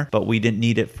Center. But we didn't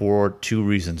need it for 2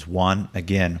 reasons. One,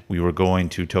 again, we were going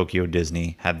to Tokyo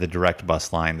Disney, had the direct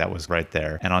bus line that was right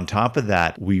there. And on top of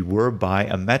that, we were by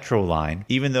a metro line.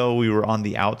 Even though we were on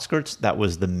the outskirts, that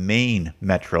was the main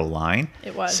metro line.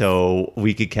 It was. So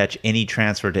we could catch any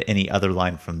transfer to any other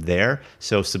line from there.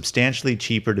 So substantially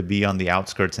cheaper to be on the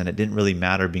outskirts, and it didn't really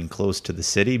matter being close to the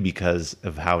city because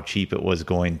of how cheap it was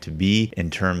going to be in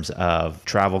terms of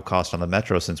travel cost on the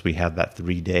metro, since we had that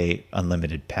 3-day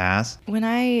unlimited pass. When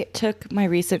I took my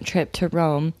recent trip to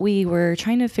Rome, we were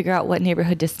trying to figure out what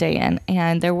neighborhood to stay in.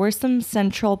 And there were some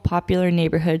central popular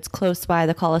neighborhoods close by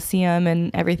the Colosseum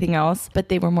and everything else, but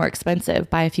they were more expensive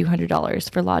by a few $100s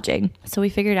for lodging. So we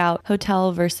figured out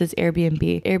hotel versus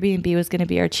Airbnb. Airbnb was going to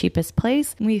be our cheapest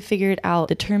place. And we figured out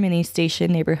the Termini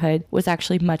Station neighborhood was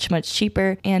actually much, much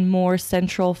cheaper and more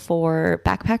central for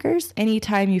backpackers.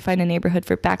 Anytime you find a neighborhood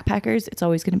for backpackers, it's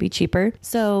always going to be cheaper.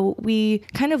 So we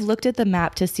kind of looked at the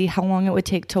map to see how long it would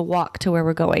take to walk to where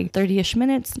we're going. 30-ish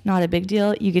minutes, not a big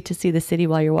deal. You get to see the city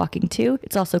while you're walking too.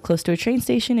 It's also close to a train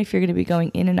station if you're going to be going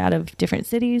in and out of different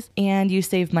cities, and you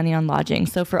save money on lodging.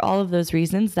 So for all of those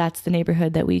reasons, that's the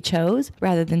neighborhood that we chose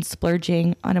rather than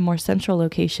splurging on a more central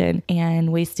location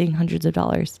and wasting hundreds of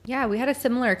dollars. Yeah, we had a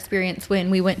similar experience when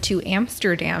we went to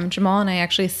Amsterdam. Jamal and I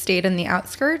actually stayed in the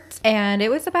outskirts, and it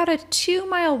was about a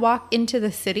 2-mile walk into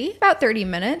the city, about 30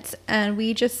 minutes. And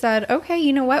we just said, okay,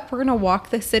 you know what? We're going to walk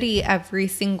the city every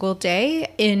single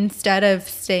day instead of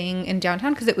staying in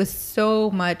downtown because it was so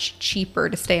much cheaper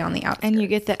to stay on the outskirts. And you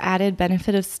get the added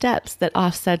benefit of steps that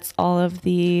offsets all of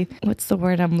the, what's the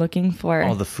word I'm looking for?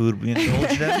 All the food we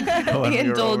indulged in. when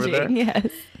we were over there. Indulging, yes.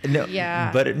 No,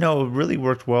 Yeah. But it really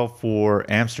worked well for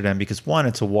Amsterdam because, one,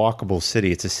 it's a walkable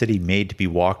city. It's a city made to be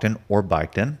walked in or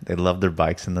biked in. They love their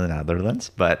bikes in the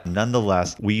Netherlands. But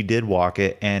nonetheless, we did walk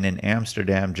it. And in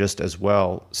Amsterdam, just as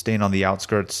well, staying on the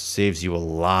outskirts saves you a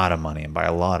lot of money. And by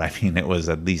a lot, I mean it was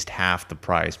at least half the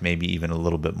price, maybe even a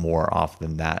little bit more off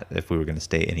than that if we were going to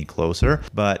stay any closer.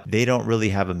 But they don't really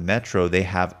have a metro. They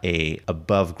have a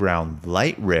above ground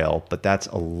light rail, but that's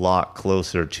a lot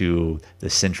closer to the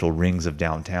central rings of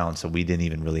downtown. So we didn't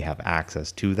even really have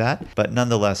access to that. But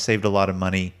nonetheless, saved a lot of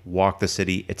money, walked the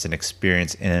city. It's an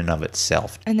experience in and of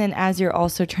itself. And then as you're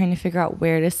also trying to figure out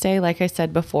where to stay, like I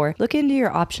said before, look into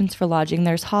your options for lodging.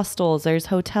 There's hostels, there's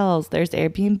hotels, there's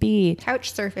Airbnb.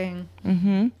 Couch surfing.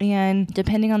 And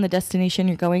depending on the destination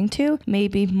you're going to,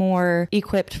 maybe more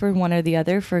equipped for one or the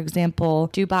other. For example,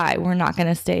 Dubai, we're not going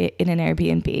to stay in an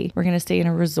Airbnb. We're going to stay in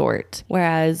a resort.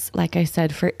 Whereas, like I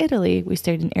said, for Italy, we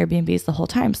stayed in Airbnbs the whole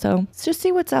time. So let's just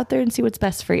see what's out there and see what's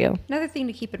best for you. Another thing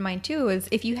to keep in mind too is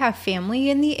if you have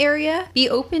family in the area, be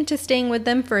open to staying with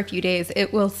them for a few days.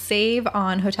 It will save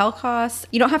on hotel costs.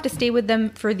 You don't have to stay with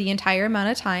them for the entire amount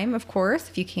of time, of course,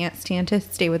 if you can't stand to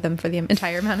stay with them for the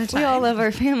entire amount of time. We all love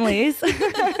our families.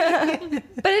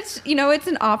 But it's, you know, it's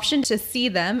an option to see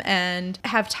them and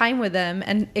have time with them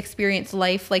and experience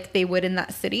life like they would in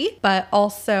that city, but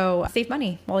also save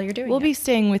money while you're doing We'll it. be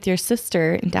staying with your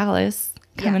sister in Dallas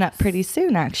coming up pretty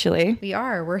soon, actually. We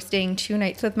are. We're staying 2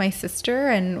 nights with my sister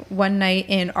and 1 night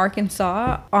in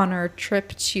Arkansas on our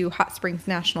trip to Hot Springs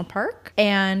National Park.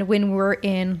 And when we're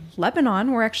in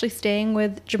Lebanon, we're actually staying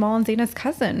with Jamal and Zaina's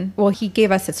cousin. Well, he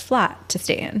gave us his flat to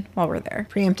stay in while we're there.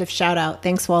 Preemptive shout out.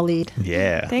 Thanks, Waleed.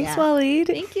 Yeah. Thanks, Yeah. Waleed.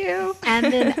 Thank you.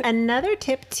 And then another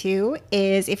tip too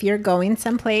is if you're going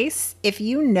someplace, if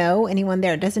you know anyone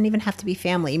there, it doesn't even have to be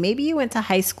family. Maybe you went to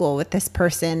high school with this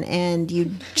person and you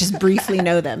just briefly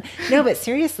know them. No, but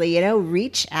seriously, you know,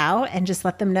 reach out and just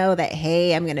let them know that,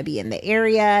 hey, I'm going to be in the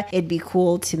area. It'd be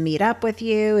cool to meet up with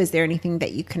you. Is there anything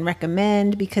that you can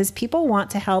recommend? Because people want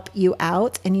to help you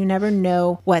out and you never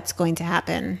know what's going to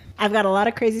happen. I've got a lot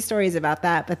of crazy stories about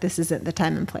that, but this isn't the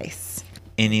time and place.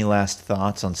 Any last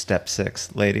thoughts on step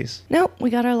 6, ladies? Nope, we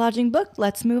got our lodging booked.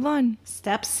 Let's move on.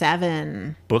 Step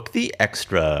 7. Book the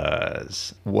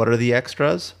extras. What are the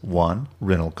extras? 1,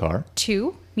 rental car.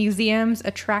 2, museums,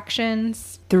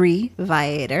 attractions, 3,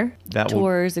 Viator. That will-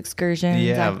 Tours, excursions,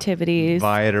 activities.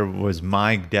 Viator was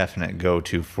my definite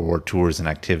go-to for tours and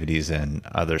activities in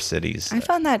other cities. I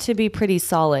found that to be pretty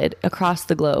solid across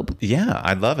the globe. Yeah,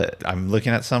 I love it. I'm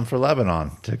looking at some for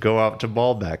Lebanon to go out to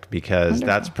Baalbek because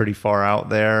that's pretty far out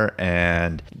there.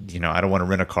 And, I don't want to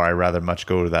rent a car. I'd rather much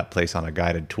go to that place on a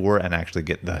guided tour and actually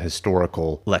get the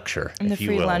historical lecture. And the if you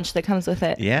free will. lunch that comes with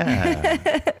it.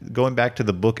 Yeah. Going back to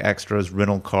the book extras,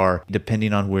 rental car,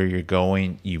 depending on where you're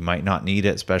going, you might not need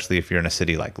it, especially if you're in a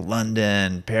city like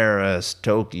London, Paris,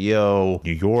 Tokyo,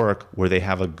 New York, where they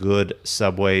have a good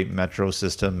subway, metro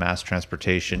system, mass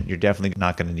transportation. You're definitely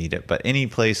not going to need it. But any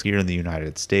place here in the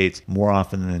United States, more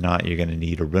often than not, you're going to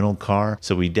need a rental car.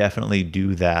 So we definitely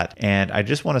do that. And I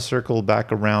just want to circle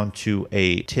back around to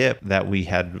a tip that we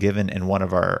had given in one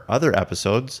of our other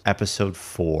episodes, episode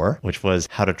 4, which was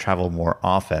how to travel more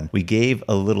often. We gave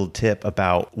a little tip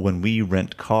about when we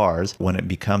rent cars, when it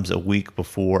becomes a week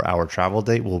before our travel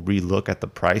date, we'll relook at the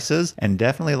prices, and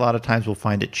definitely a lot of times we'll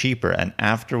find it cheaper. And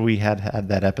after we had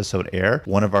that episode air,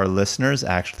 one of our listeners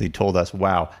actually told us,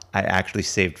 wow, I actually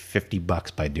saved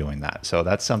 $50 by doing that. So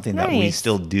that's something that we Nice.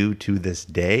 still do to this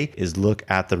day, is look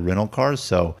at the rental cars.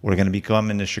 So we're going to be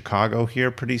coming to Chicago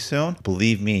here pretty soon.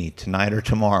 Believe me, tonight or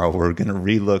tomorrow, we're going to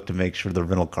relook to make sure the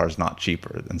rental car is not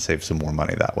cheaper and save some more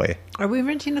money that way. Are we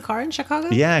renting a car in Chicago?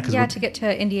 Yeah, because Yeah, to get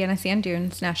to Indiana Sand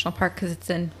Dunes National Park because it's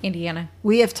in Indiana.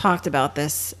 We have talked about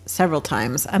this several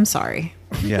times. I'm sorry.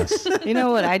 yes. You know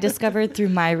what I discovered through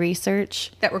my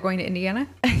research? That we're going to Indiana.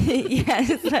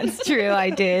 Yes, that's true. I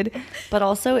did. But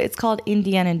also, it's called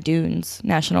Indiana Dunes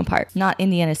National Park, not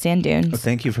Indiana Sand Dunes.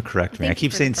 Thank you for correcting me. I Thank you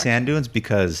keep for saying the sand dunes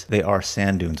because they are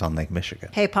sand dunes on Lake Michigan.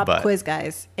 Hey, pop But quiz,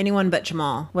 guys. Anyone but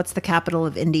Jamal. What's the capital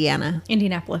of Indiana?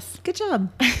 Indianapolis. Good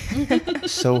job.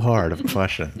 so hard of a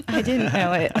question. I didn't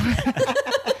know it.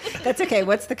 That's okay.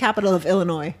 What's the capital of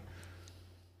Illinois?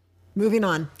 Moving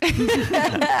on.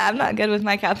 I'm not good with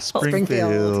my capital.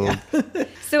 Springfield,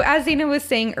 So as Zena was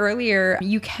saying earlier,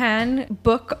 you can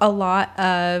book a lot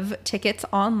of tickets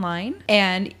online,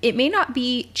 and it may not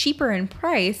be cheaper in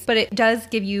price, but it does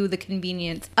give you the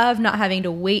convenience of not having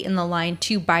to wait in the line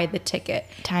to buy the ticket.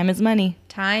 Time is money.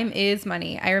 Time is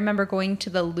money. I remember going to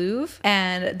the Louvre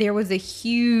and there was a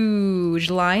huge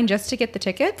line just to get the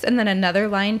tickets and then another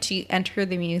line to enter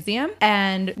the museum.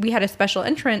 And we had a special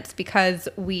entrance because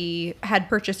we had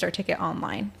purchased our ticket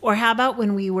online. Or how about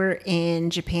when we were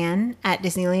in Japan at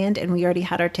Disneyland and we already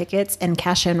had our tickets and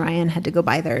Kasha and Ryan had to go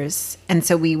buy theirs. And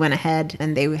so we went ahead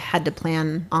and they had to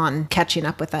plan on catching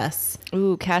up with us.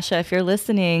 Ooh, Kasha, if you're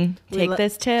listening, take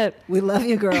this tip. We love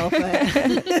you, girl.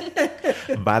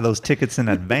 But Buy those tickets in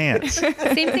advance.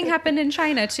 Same thing happened in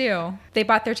China too. They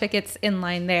bought their tickets in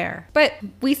line there, but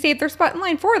we saved their spot in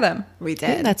line for them. we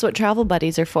did. That's what travel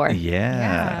buddies are for.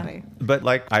 Yeah. Yeah. But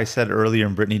like I said earlier,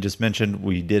 and Brittany just mentioned,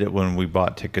 we did it when we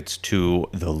bought tickets to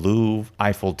the Louvre,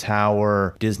 Eiffel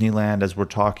Tower, Disneyland, as we're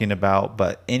talking about.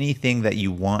 But anything that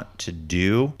you want to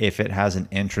do, if it has an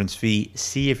entrance fee,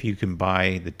 see if you can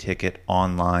buy the ticket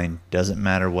online. Doesn't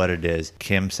matter what it is.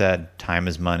 Kim said, time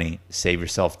is money. Save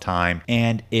yourself time.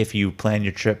 And if you plan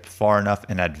your trip far enough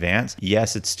in advance,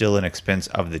 yes, it's still an expense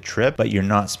of the trip, but you're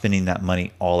not spending that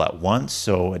money all at once.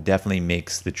 So it definitely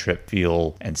makes the trip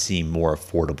feel and seem more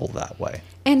affordable that way.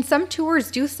 And some tours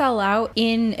do sell out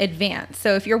in advance.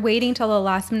 So if you're waiting till the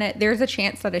last minute, there's a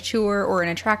chance that a tour or an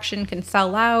attraction can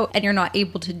sell out and you're not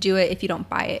able to do it if you don't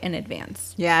buy it in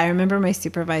advance. Yeah, I remember my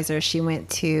supervisor, she went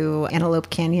to Antelope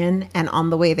Canyon and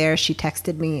on the way there, she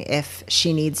texted me if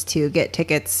she needs to get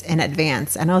tickets in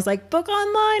advance. And I was like, book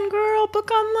online, girl,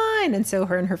 book online. And so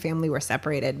her and her family were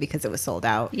separated because it was sold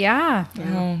out. Yeah.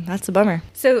 Oh, that's a bummer.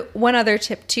 So one other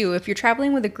tip too, if you're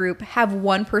traveling with a group, have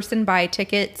one person buy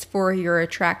tickets for your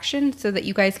attraction so that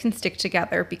you guys can stick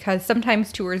together, because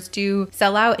sometimes tours do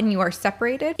sell out and you are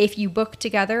separated. If you book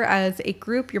together as a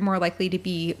group, you're more likely to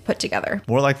be put together.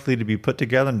 More likely to be put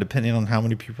together, and depending on how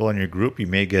many people in your group, you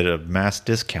may get a mass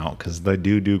discount because they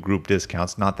do group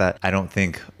discounts. Not that I don't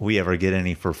think we ever get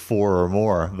any for 4 or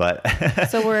more, but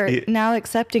So we're now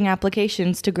accepting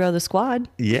applications to grow the squad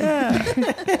yeah.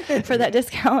 for that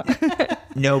discount.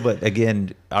 No, but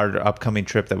again, our upcoming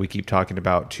trip that we keep talking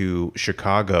about to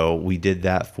Chicago, we did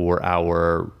that for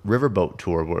our riverboat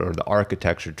tour or the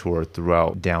architecture tour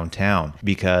throughout downtown,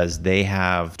 because they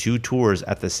have 2 tours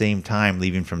at the same time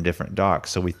leaving from different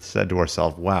docks. So we said to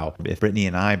ourselves, wow, if Brittany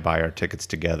and I buy our tickets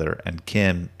together and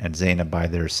Kim and Zaina buy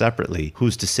theirs separately,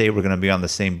 who's to say we're going to be on the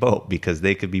same boat? Because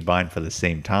they could be buying for the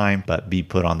same time, but be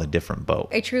put on the different boat.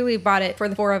 I truly bought it for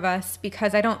the 4 of us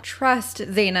because I don't trust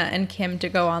Zaina and Kim to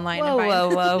go online and buy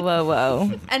whoa, whoa, whoa,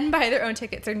 whoa. and buy their own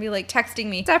tickets and be like texting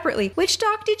me separately. Which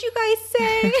dock did you guys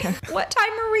say? What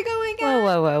time are we going at?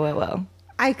 Whoa, whoa, whoa, whoa, whoa.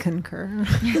 I concur.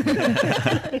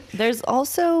 There's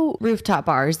also rooftop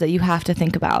bars that you have to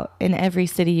think about in every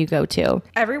city you go to.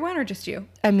 Everyone or just you?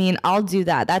 I mean, I'll do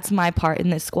that. That's my part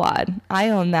in this squad. I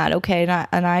own that, okay?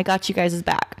 And I got you guys'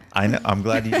 back. I know, I'm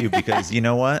glad you do, because you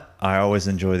know what? I always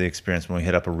enjoy the experience when we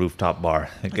hit up a rooftop bar.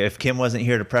 If Kim wasn't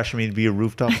here to pressure me to be a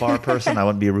rooftop bar person, I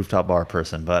wouldn't be a rooftop bar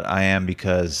person. But I am,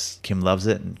 because Kim loves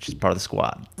it and she's part of the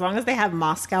squad. As long as they have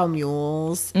Moscow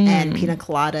mules and pina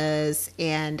coladas,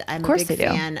 and I'm a big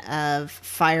fan of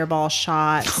fireball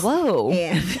shots. Whoa.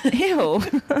 And Ew.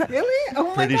 really? Oh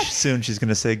my Pretty god. soon she's going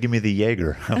to say, give me the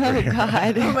Jaeger. Oh,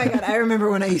 God. Oh my god. I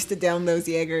remember when I used to down those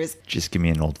Jaegers. Just give me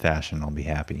an old fashioned. I'll be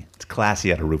happy. It's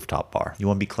classy at a rooftop bar. You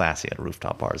want to be classy at a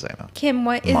rooftop bar, Zayna. Kim,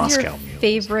 what is Moscow your mules.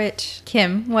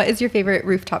 favorite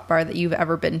rooftop bar that you've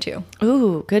ever been to?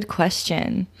 Ooh, good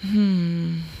question.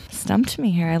 Stumped me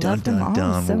here. I love them all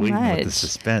so We're waiting with the much.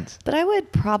 suspense. But I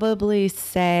would probably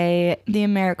say the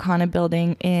Americana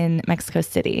building in Mexico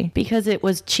City, because it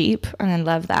was cheap and I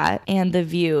love that. And the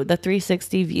view, the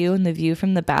 360 view and the view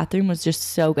from the bathroom was just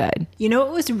so good. You know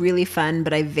what was really fun,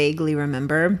 but I vaguely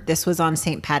remember? This was on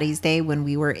St. Patty's Day when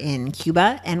we were in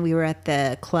Cuba, and we were at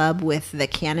the club with the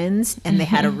Cannons, and they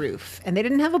had a roof. And they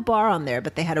didn't have a bar on there,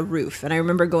 but they had a roof. And I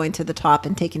remember going to the top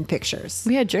and taking pictures.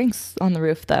 We had drinks on the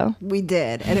roof though. We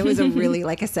did. And it was a really,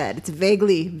 like I said, it's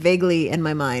vaguely in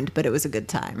my mind, but it was a good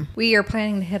time. We are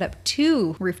planning to hit up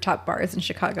 2 rooftop bars in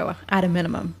Chicago at a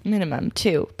minimum. Minimum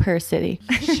 2 per city.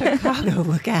 Chicago,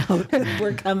 look out.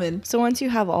 We're coming. So once you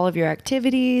have all of your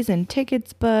activities and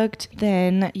tickets booked,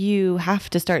 then you have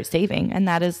to start saving. And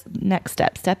that is next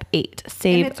step, step 8,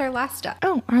 save. And it's our last step.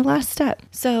 Oh, our last step.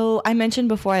 So I mentioned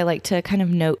before, I like to kind of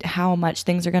note how much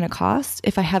things are going to cost.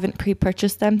 If I haven't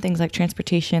pre-purchased them, things like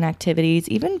transportation, activities,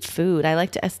 even food, I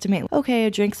like to estimate, okay,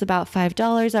 a drink's about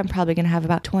 $5. I'm probably going to have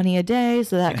about 20 a day.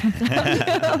 So that comes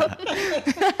out.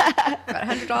 About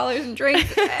 $100 in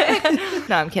drinks.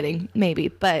 No, I'm kidding. Maybe.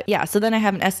 But yeah, so then I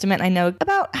have an estimate. I know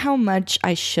about how much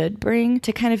I should bring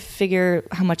to kind of figure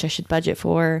how much I should budget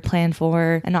for, plan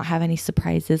for, and not have any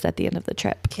surprises at the end of the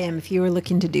trip. Kim, if you were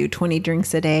looking to do 20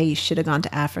 drinks a day, you should have gone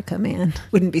to Africa, man.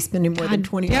 Wouldn't be spending more than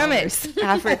 $20. Damn it,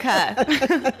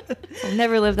 Africa. I'll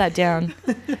never live that down.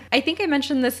 I think I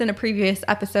mentioned this in a previous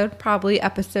episode, probably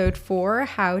episode 4,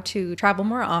 how to travel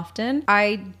more often.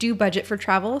 I do budget for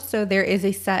travel, so there is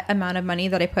a set amount of money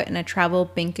that I put in a travel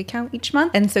bank account each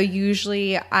month. And so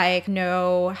usually I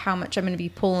know how much I'm going to be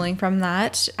pulling from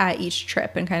that at each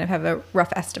trip and kind of have a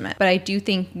rough estimate. But I do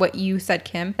think what you said,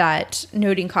 Kim, that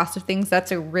noting cost of things,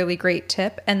 that's a really great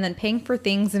tip. And then paying for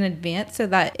things in advance so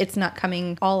that it's not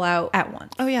coming all out at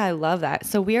once. Oh yeah, I love that.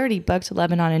 So we already booked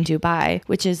Lebanon and Dubai,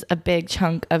 which is a big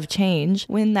chunk of change.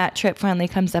 When that trip finally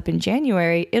comes up in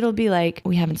January, it'll be like,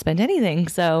 we haven't spent anything.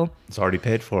 So It's already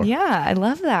paid for. yeah, I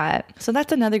love that. So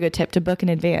that's another good tip, to book in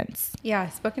advance.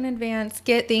 Yes, book in advance,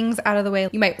 get things out of the way.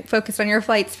 You might focus on your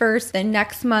flights first. Then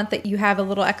next month that you have a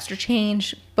little extra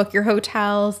change, book your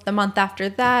hotels. The month after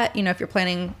that, if you're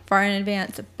planning far in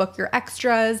advance, book your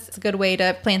extras. It's a good way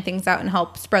to plan things out and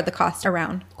help spread the cost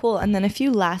around. Cool. And then a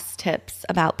few last tips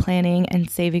about planning and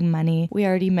saving money. We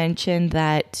already mentioned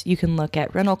that you can look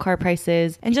at rental car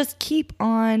prices and just keep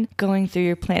on going through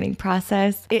your planning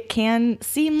process. It can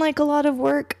seem like a lot of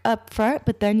work up front,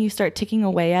 but then you start ticking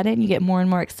away at it and you get more and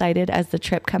more excited as the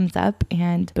trip comes up,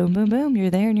 and boom, boom, boom, you're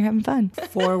there and you're having fun.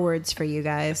 4 words for you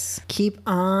guys. Keep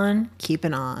on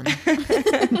keeping on.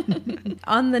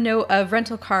 On the note of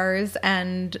rental cars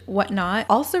and whatnot,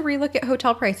 also relook at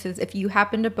hotel prices. If you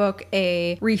happen to book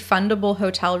a refundable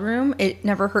hotel room, it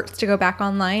never hurts to go back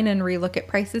online and relook at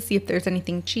prices, see if there's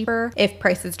anything cheaper. If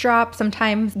prices drop,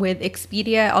 sometimes with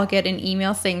Expedia, I'll get an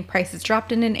email saying prices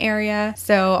dropped in an area,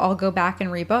 so I'll go back and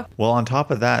rebook. Well, on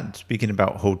top of that, speaking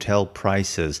about hotel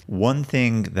prices, one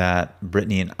thing that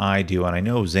Brittany and I do, and I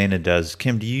know Zaina does,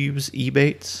 Kim, do you use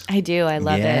Ebates? I do. I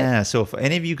love it. Yeah, so if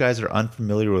any of you guys are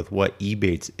unfamiliar with what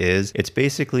Ebates is, it's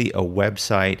basically a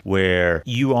website where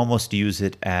you almost use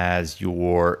it as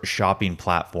your shopping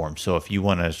platform. So if you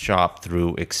want to shop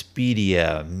through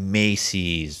Expedia,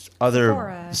 Macy's,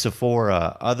 other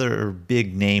Sephora, other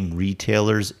big name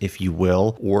retailers, if you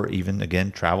will, or even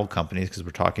again travel companies, because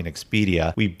we're talking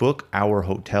Expedia, we book our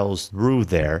hotels through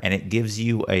there, and it gives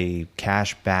you a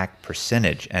cash back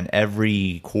percentage. And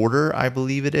every quarter, I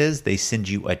believe it is, they send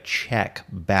you a check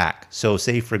back. So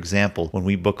say, for example, when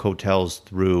we book hotels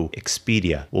through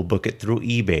Expedia, we'll book it through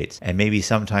Ebates, and maybe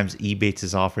sometimes Ebates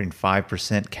is offering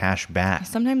 5% cash back.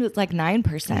 Sometimes it's like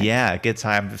 9%. Yeah, it gets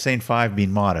high. I'm saying 5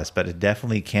 being modest, but it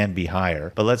definitely can be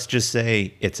higher. But let's just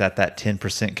say it's at that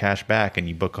 10% cash back and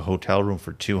you book a hotel room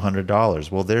for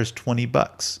 $200. Well, there's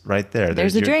 $20 right there.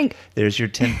 There's a drink. There's your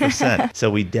 10%. So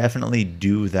we definitely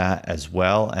do that as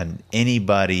well. And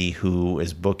anybody who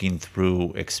is booking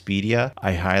through Expedia,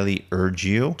 I highly urge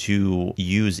you to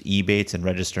use Ebates and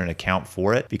register an account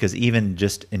for it, because even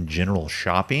just in general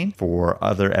shopping for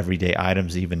other everyday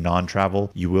items, even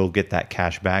non-travel, you will get that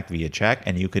cash back via check,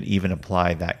 and you could even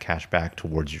apply that cash back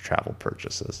towards your travel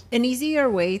purchases. An easier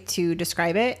way to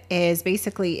describe it is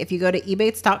basically if you go to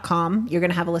ebates.com, you're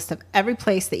going to have a list of every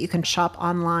place that you can shop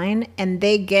online, and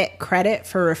they get credit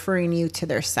for referring you to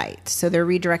their site. So they're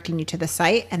redirecting you to the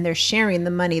site and they're sharing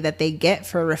the money that they get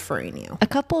for referring you. A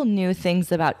couple new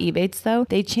things about Ebates, though.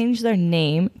 They changed their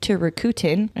name to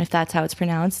Rakuten, if that's how it's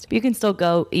pronounced. You can still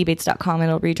go ebates.com,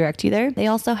 it'll redirect you there. They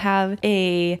also have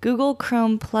a Google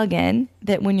Chrome plugin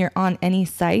that when you're on any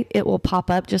site, it will pop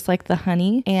up just like the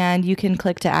honey, and you can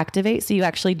click to activate, so you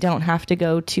actually don't have to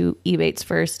go to Ebates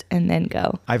first and then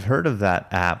go. I've heard of that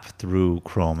app through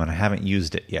Chrome, and I haven't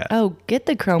used it yet. Oh, get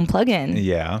the Chrome plugin.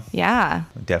 Yeah, Yeah.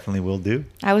 definitely will do.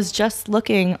 I was just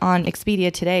looking on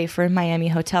Expedia today for a Miami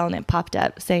hotel, and it popped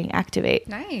up saying activate.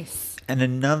 Nice. And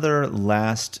another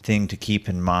last thing to keep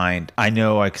in mind, I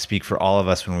know I speak for all of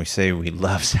us when we say we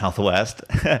love Southwest,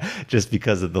 just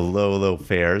because of the low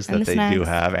fares that they do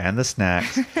have and the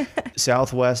snacks.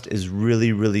 Southwest is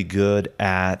really, really good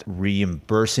at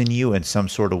reimbursing you in some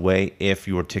sort of way if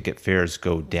your ticket fares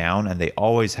go down, and they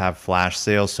always have flash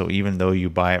sales. So even though you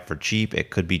buy it for cheap, it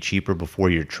could be cheaper before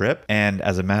your trip. And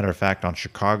as a matter of fact, on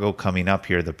Chicago coming up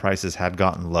here, the prices had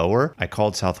gotten lower. I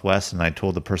called Southwest and I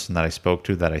told the person that I spoke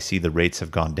to that I see the rates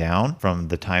have gone down from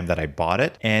the time that I bought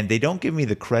it, and they don't give me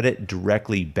the credit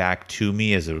directly back to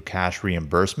me as a cash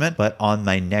reimbursement, but on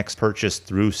my next purchase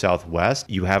through Southwest,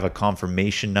 you have a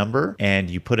confirmation number, and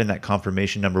you put in that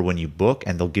confirmation number when you book,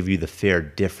 and they'll give you the fare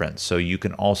difference. So you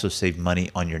can also save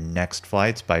money on your next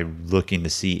flights by looking to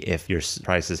see if your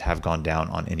prices have gone down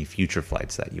on any future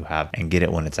flights that you have, and get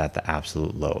it when it's at the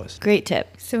absolute lowest. Great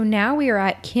tip. So now we are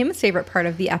at Kim's favorite part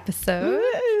of the episode.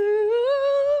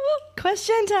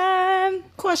 Question time.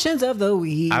 Questions of the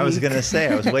week. I was going to say,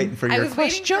 I was waiting for your was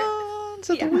waiting for- questions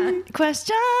of the week.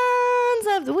 Questions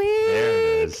of the week.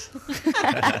 There it is.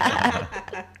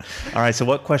 All right, so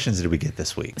what questions did we get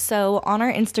this week? So on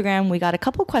our Instagram, we got a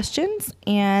couple questions.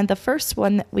 And the first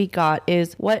one that we got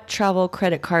is, what travel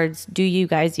credit cards do you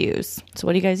guys use? So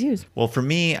what do you guys use? Well, for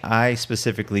me, I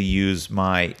specifically use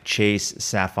my Chase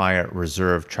Sapphire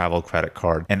Reserve travel credit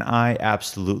card, and I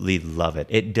absolutely love it.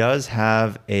 It does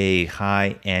have a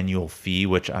high annual fee,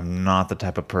 which I'm not the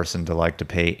type of person to like to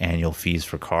pay annual fees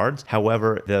for cards.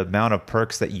 However, the amount of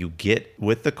perks that you get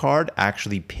with the card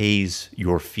actually pays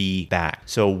your fee back.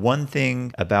 So one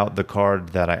thing about the card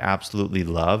that I absolutely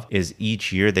love is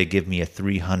each year they give me a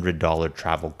 $300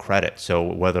 travel credit. So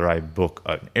whether I book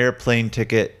an airplane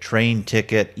ticket, train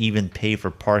ticket, even pay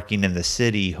for parking in the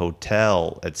city,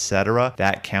 hotel, etc.,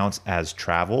 that counts as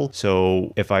travel.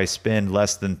 So if I spend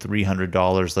less than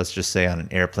 $300, let's just say on an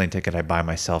airplane ticket, I buy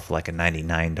myself like a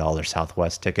 $99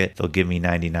 Southwest ticket, they'll give me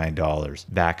 $99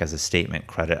 back as a statement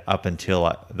credit up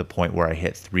until the point where I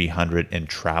hit $300 in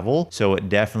travel. So it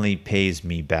definitely pays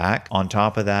me back. On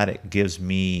top of that, it gives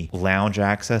me lounge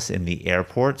access in the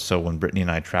airport. So when Brittany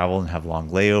and I travel and have long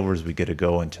layovers, we get to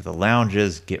go into the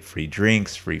lounges, get free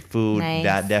drinks, free food. Nice.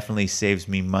 That definitely saves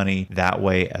me money that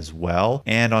way as well.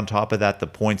 And on top of that, the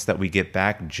points that we get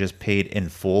back just paid in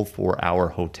full for our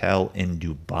hotel in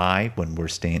Dubai when we're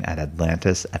staying at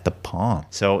Atlantis at the Palm.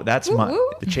 So that's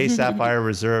the Chase Sapphire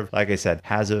Reserve, like I said,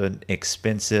 has an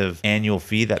expensive annual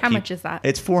fee that How much is that?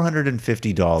 It's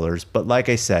 $450, but like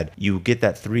I said, you get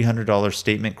that $300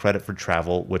 statement credit for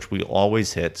travel, which we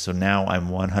always hit. So now I'm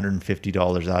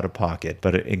 $150 out of pocket.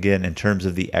 But again, in terms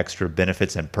of the extra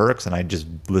benefits and perks, and I just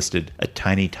listed a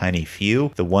tiny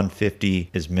few, the $150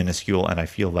 is minuscule, and I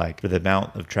feel like for the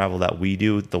amount of travel that we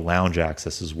do, the lounge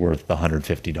access is worth the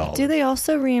 $150. Do they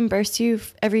also reimburse you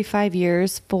every 5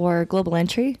 years for global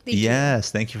entry?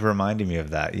 Yes, thank you for reminding me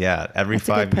of that. Yeah, every That's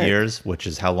a good 5 perk. years, which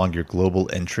is how long your global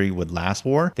entry would last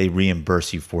for, they reimburse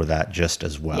reimburse you for that just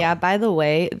as well. Yeah, by the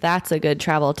way, that's a good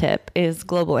travel tip is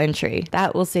Global Entry.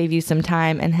 That will save you some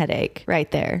time and headache right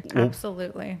there.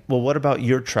 Absolutely. Well, what about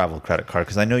your travel credit card?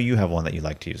 Because I know you have one that you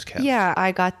like to use, Kev. Yeah,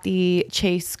 I got the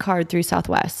Chase card through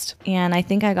Southwest, and I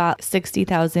think I got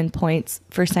 60,000 points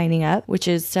for signing up, which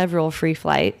is several free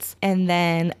flights. And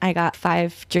then I got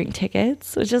 5 drink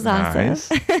tickets, which is awesome.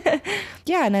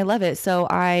 Yeah, and I love it. So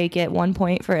I get 1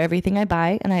 point for everything I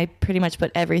buy, and I pretty much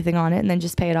put everything on it and then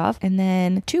just pay it off. And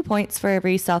then 2 points for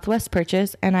every Southwest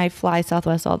purchase, and I fly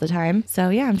Southwest all the time. So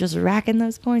yeah, I'm just racking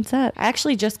those points up. I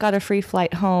actually just got a free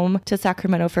flight home to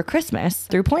Sacramento for Christmas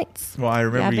through points. Well, I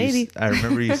remember Yeah, I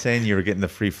remember you saying you were getting the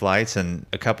free flights, and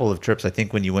a couple of trips. I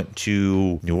think when you went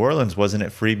to New Orleans, wasn't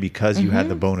it free because you had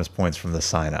the bonus points from the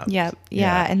sign up? Yep.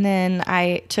 Yeah. And then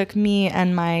I took me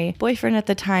and my boyfriend at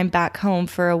the time back home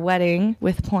for a wedding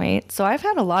with points. So I've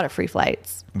had a lot of free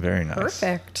flights. Very nice.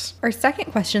 Perfect. Our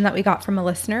second question that we got from a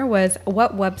listener was,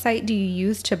 what website do you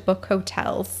use to book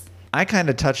hotels? I kind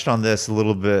of touched on this a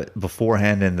little bit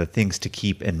beforehand and the things to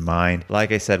keep in mind.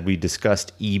 Like I said, we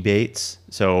discussed Ebates.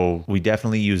 So we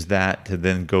definitely use that to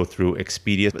then go through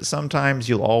Expedia. But sometimes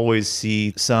you'll always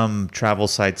see some travel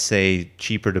sites say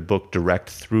cheaper to book direct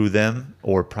through them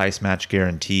or price match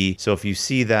guarantee. So if you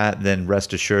see that, then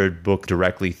rest assured, book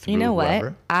directly through You know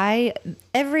whoever. what?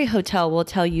 Every hotel will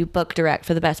tell you book direct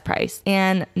for the best price.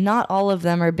 And not all of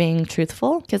them are being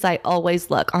truthful because I always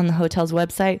look on the hotel's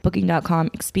website,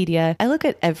 booking.com, Expedia. I look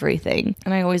at everything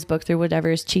and I always book through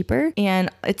whatever is cheaper. And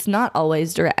it's not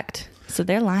always direct. So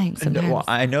they're lying sometimes. Well,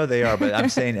 I know they are, but I'm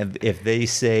saying if they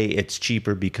say it's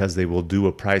cheaper because they will do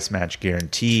a price match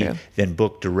guarantee, True. then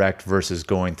book direct versus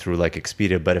going through like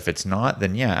Expedia. But if it's not,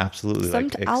 then yeah, absolutely.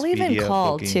 I'll even Expedia,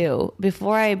 call Booking. too.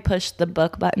 Before I push the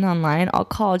book button online, I'll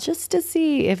call just to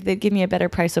see if they give me a better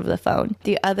price over the phone.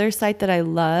 The other site that I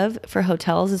love for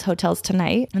hotels is Hotels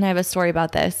Tonight. And I have a story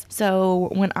about this. So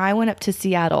when I went up to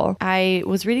Seattle, I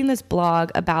was reading this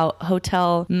blog about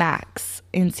Hotel Max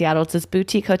in Seattle. It's this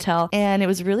boutique hotel and it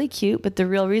was really cute. But the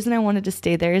real reason I wanted to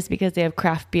stay there is because they have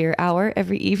craft beer hour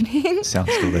every evening.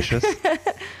 Sounds delicious.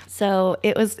 So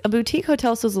it was a boutique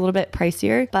hotel, so it was a little bit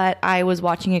pricier, but I was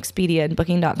watching Expedia and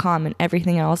booking.com and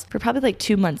everything else for probably like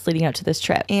 2 months leading up to this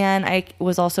trip. And I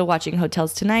was also watching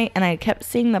Hotels Tonight and I kept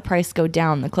seeing the price go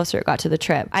down the closer it got to the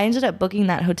trip. I ended up booking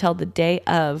that hotel the day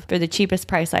of for the cheapest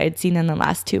price I had seen in the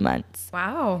last 2 months.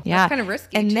 Wow. Yeah. That's kind of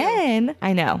risky. And too. then,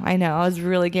 I know, I was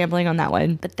really gambling on that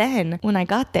one. But then when I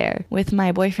got there with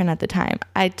my boyfriend at the time,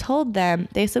 I told them,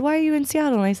 they said, why are you in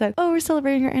Seattle? And I said, oh, we're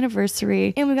celebrating our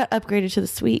anniversary and we got upgraded to the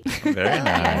suite. Very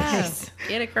nice.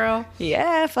 Get it, girl.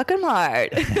 Yeah, fucking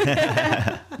hard.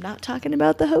 Not talking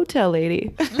about the hotel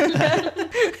lady.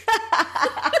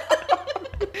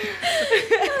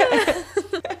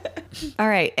 All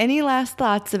right. Any last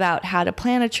thoughts about how to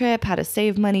plan a trip, how to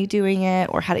save money doing it,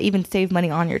 or how to even save money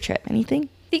on your trip? Anything?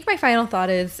 I think my final thought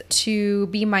is to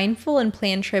be mindful and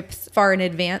plan trips far in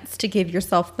advance to give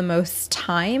yourself the most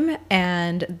time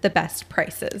and the best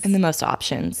prices. And the most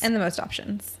options. And the most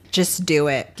options. Just do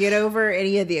it. Get over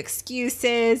any of the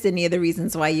excuses, any of the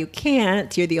reasons why you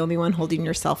can't. You're the only one holding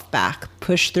yourself back.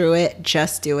 Push through it.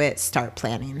 Just do it. Start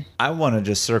planning. I want to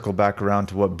just circle back around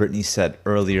to what Brittany said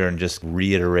earlier and just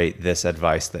reiterate this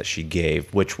advice that she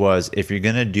gave, which was if you're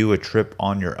going to do a trip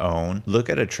on your own, look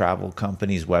at a travel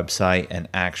company's website and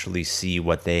actually see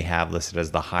what they have listed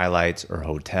as the highlights or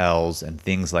hotels and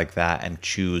things like that and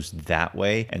choose that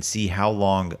way and see how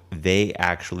long they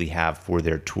actually have for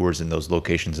their tours in those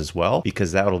locations as well,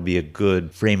 because that'll be a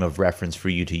good frame of reference for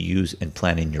you to use in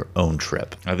planning your own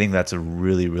trip. I think that's a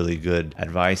really, really good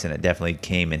advice, and it definitely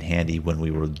came in handy when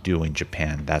we were doing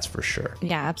Japan, that's for sure.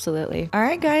 Yeah, absolutely. All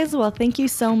right, guys. Well, thank you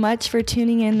so much for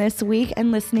tuning in this week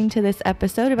and listening to this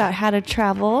episode about how to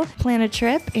travel, plan a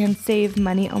trip, and save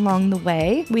money along the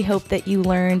way. We hope that you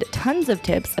learned tons of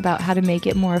tips about how to make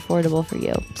it more affordable for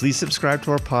you. Please subscribe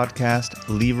to our podcast,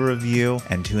 leave a review,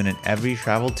 and tune in every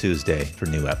Travel Tuesday for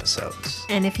new episodes.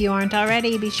 And if you aren't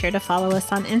already, be sure to follow us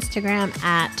on Instagram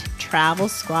at Travel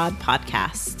Squad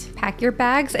Podcast. Pack your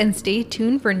bags and stay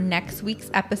tuned for next week's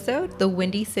episode, the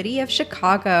Windy City of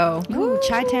Chicago. Ooh,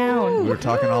 Chi-Town. We're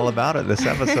talking all about it this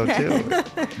episode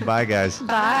too. Bye, guys.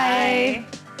 Bye.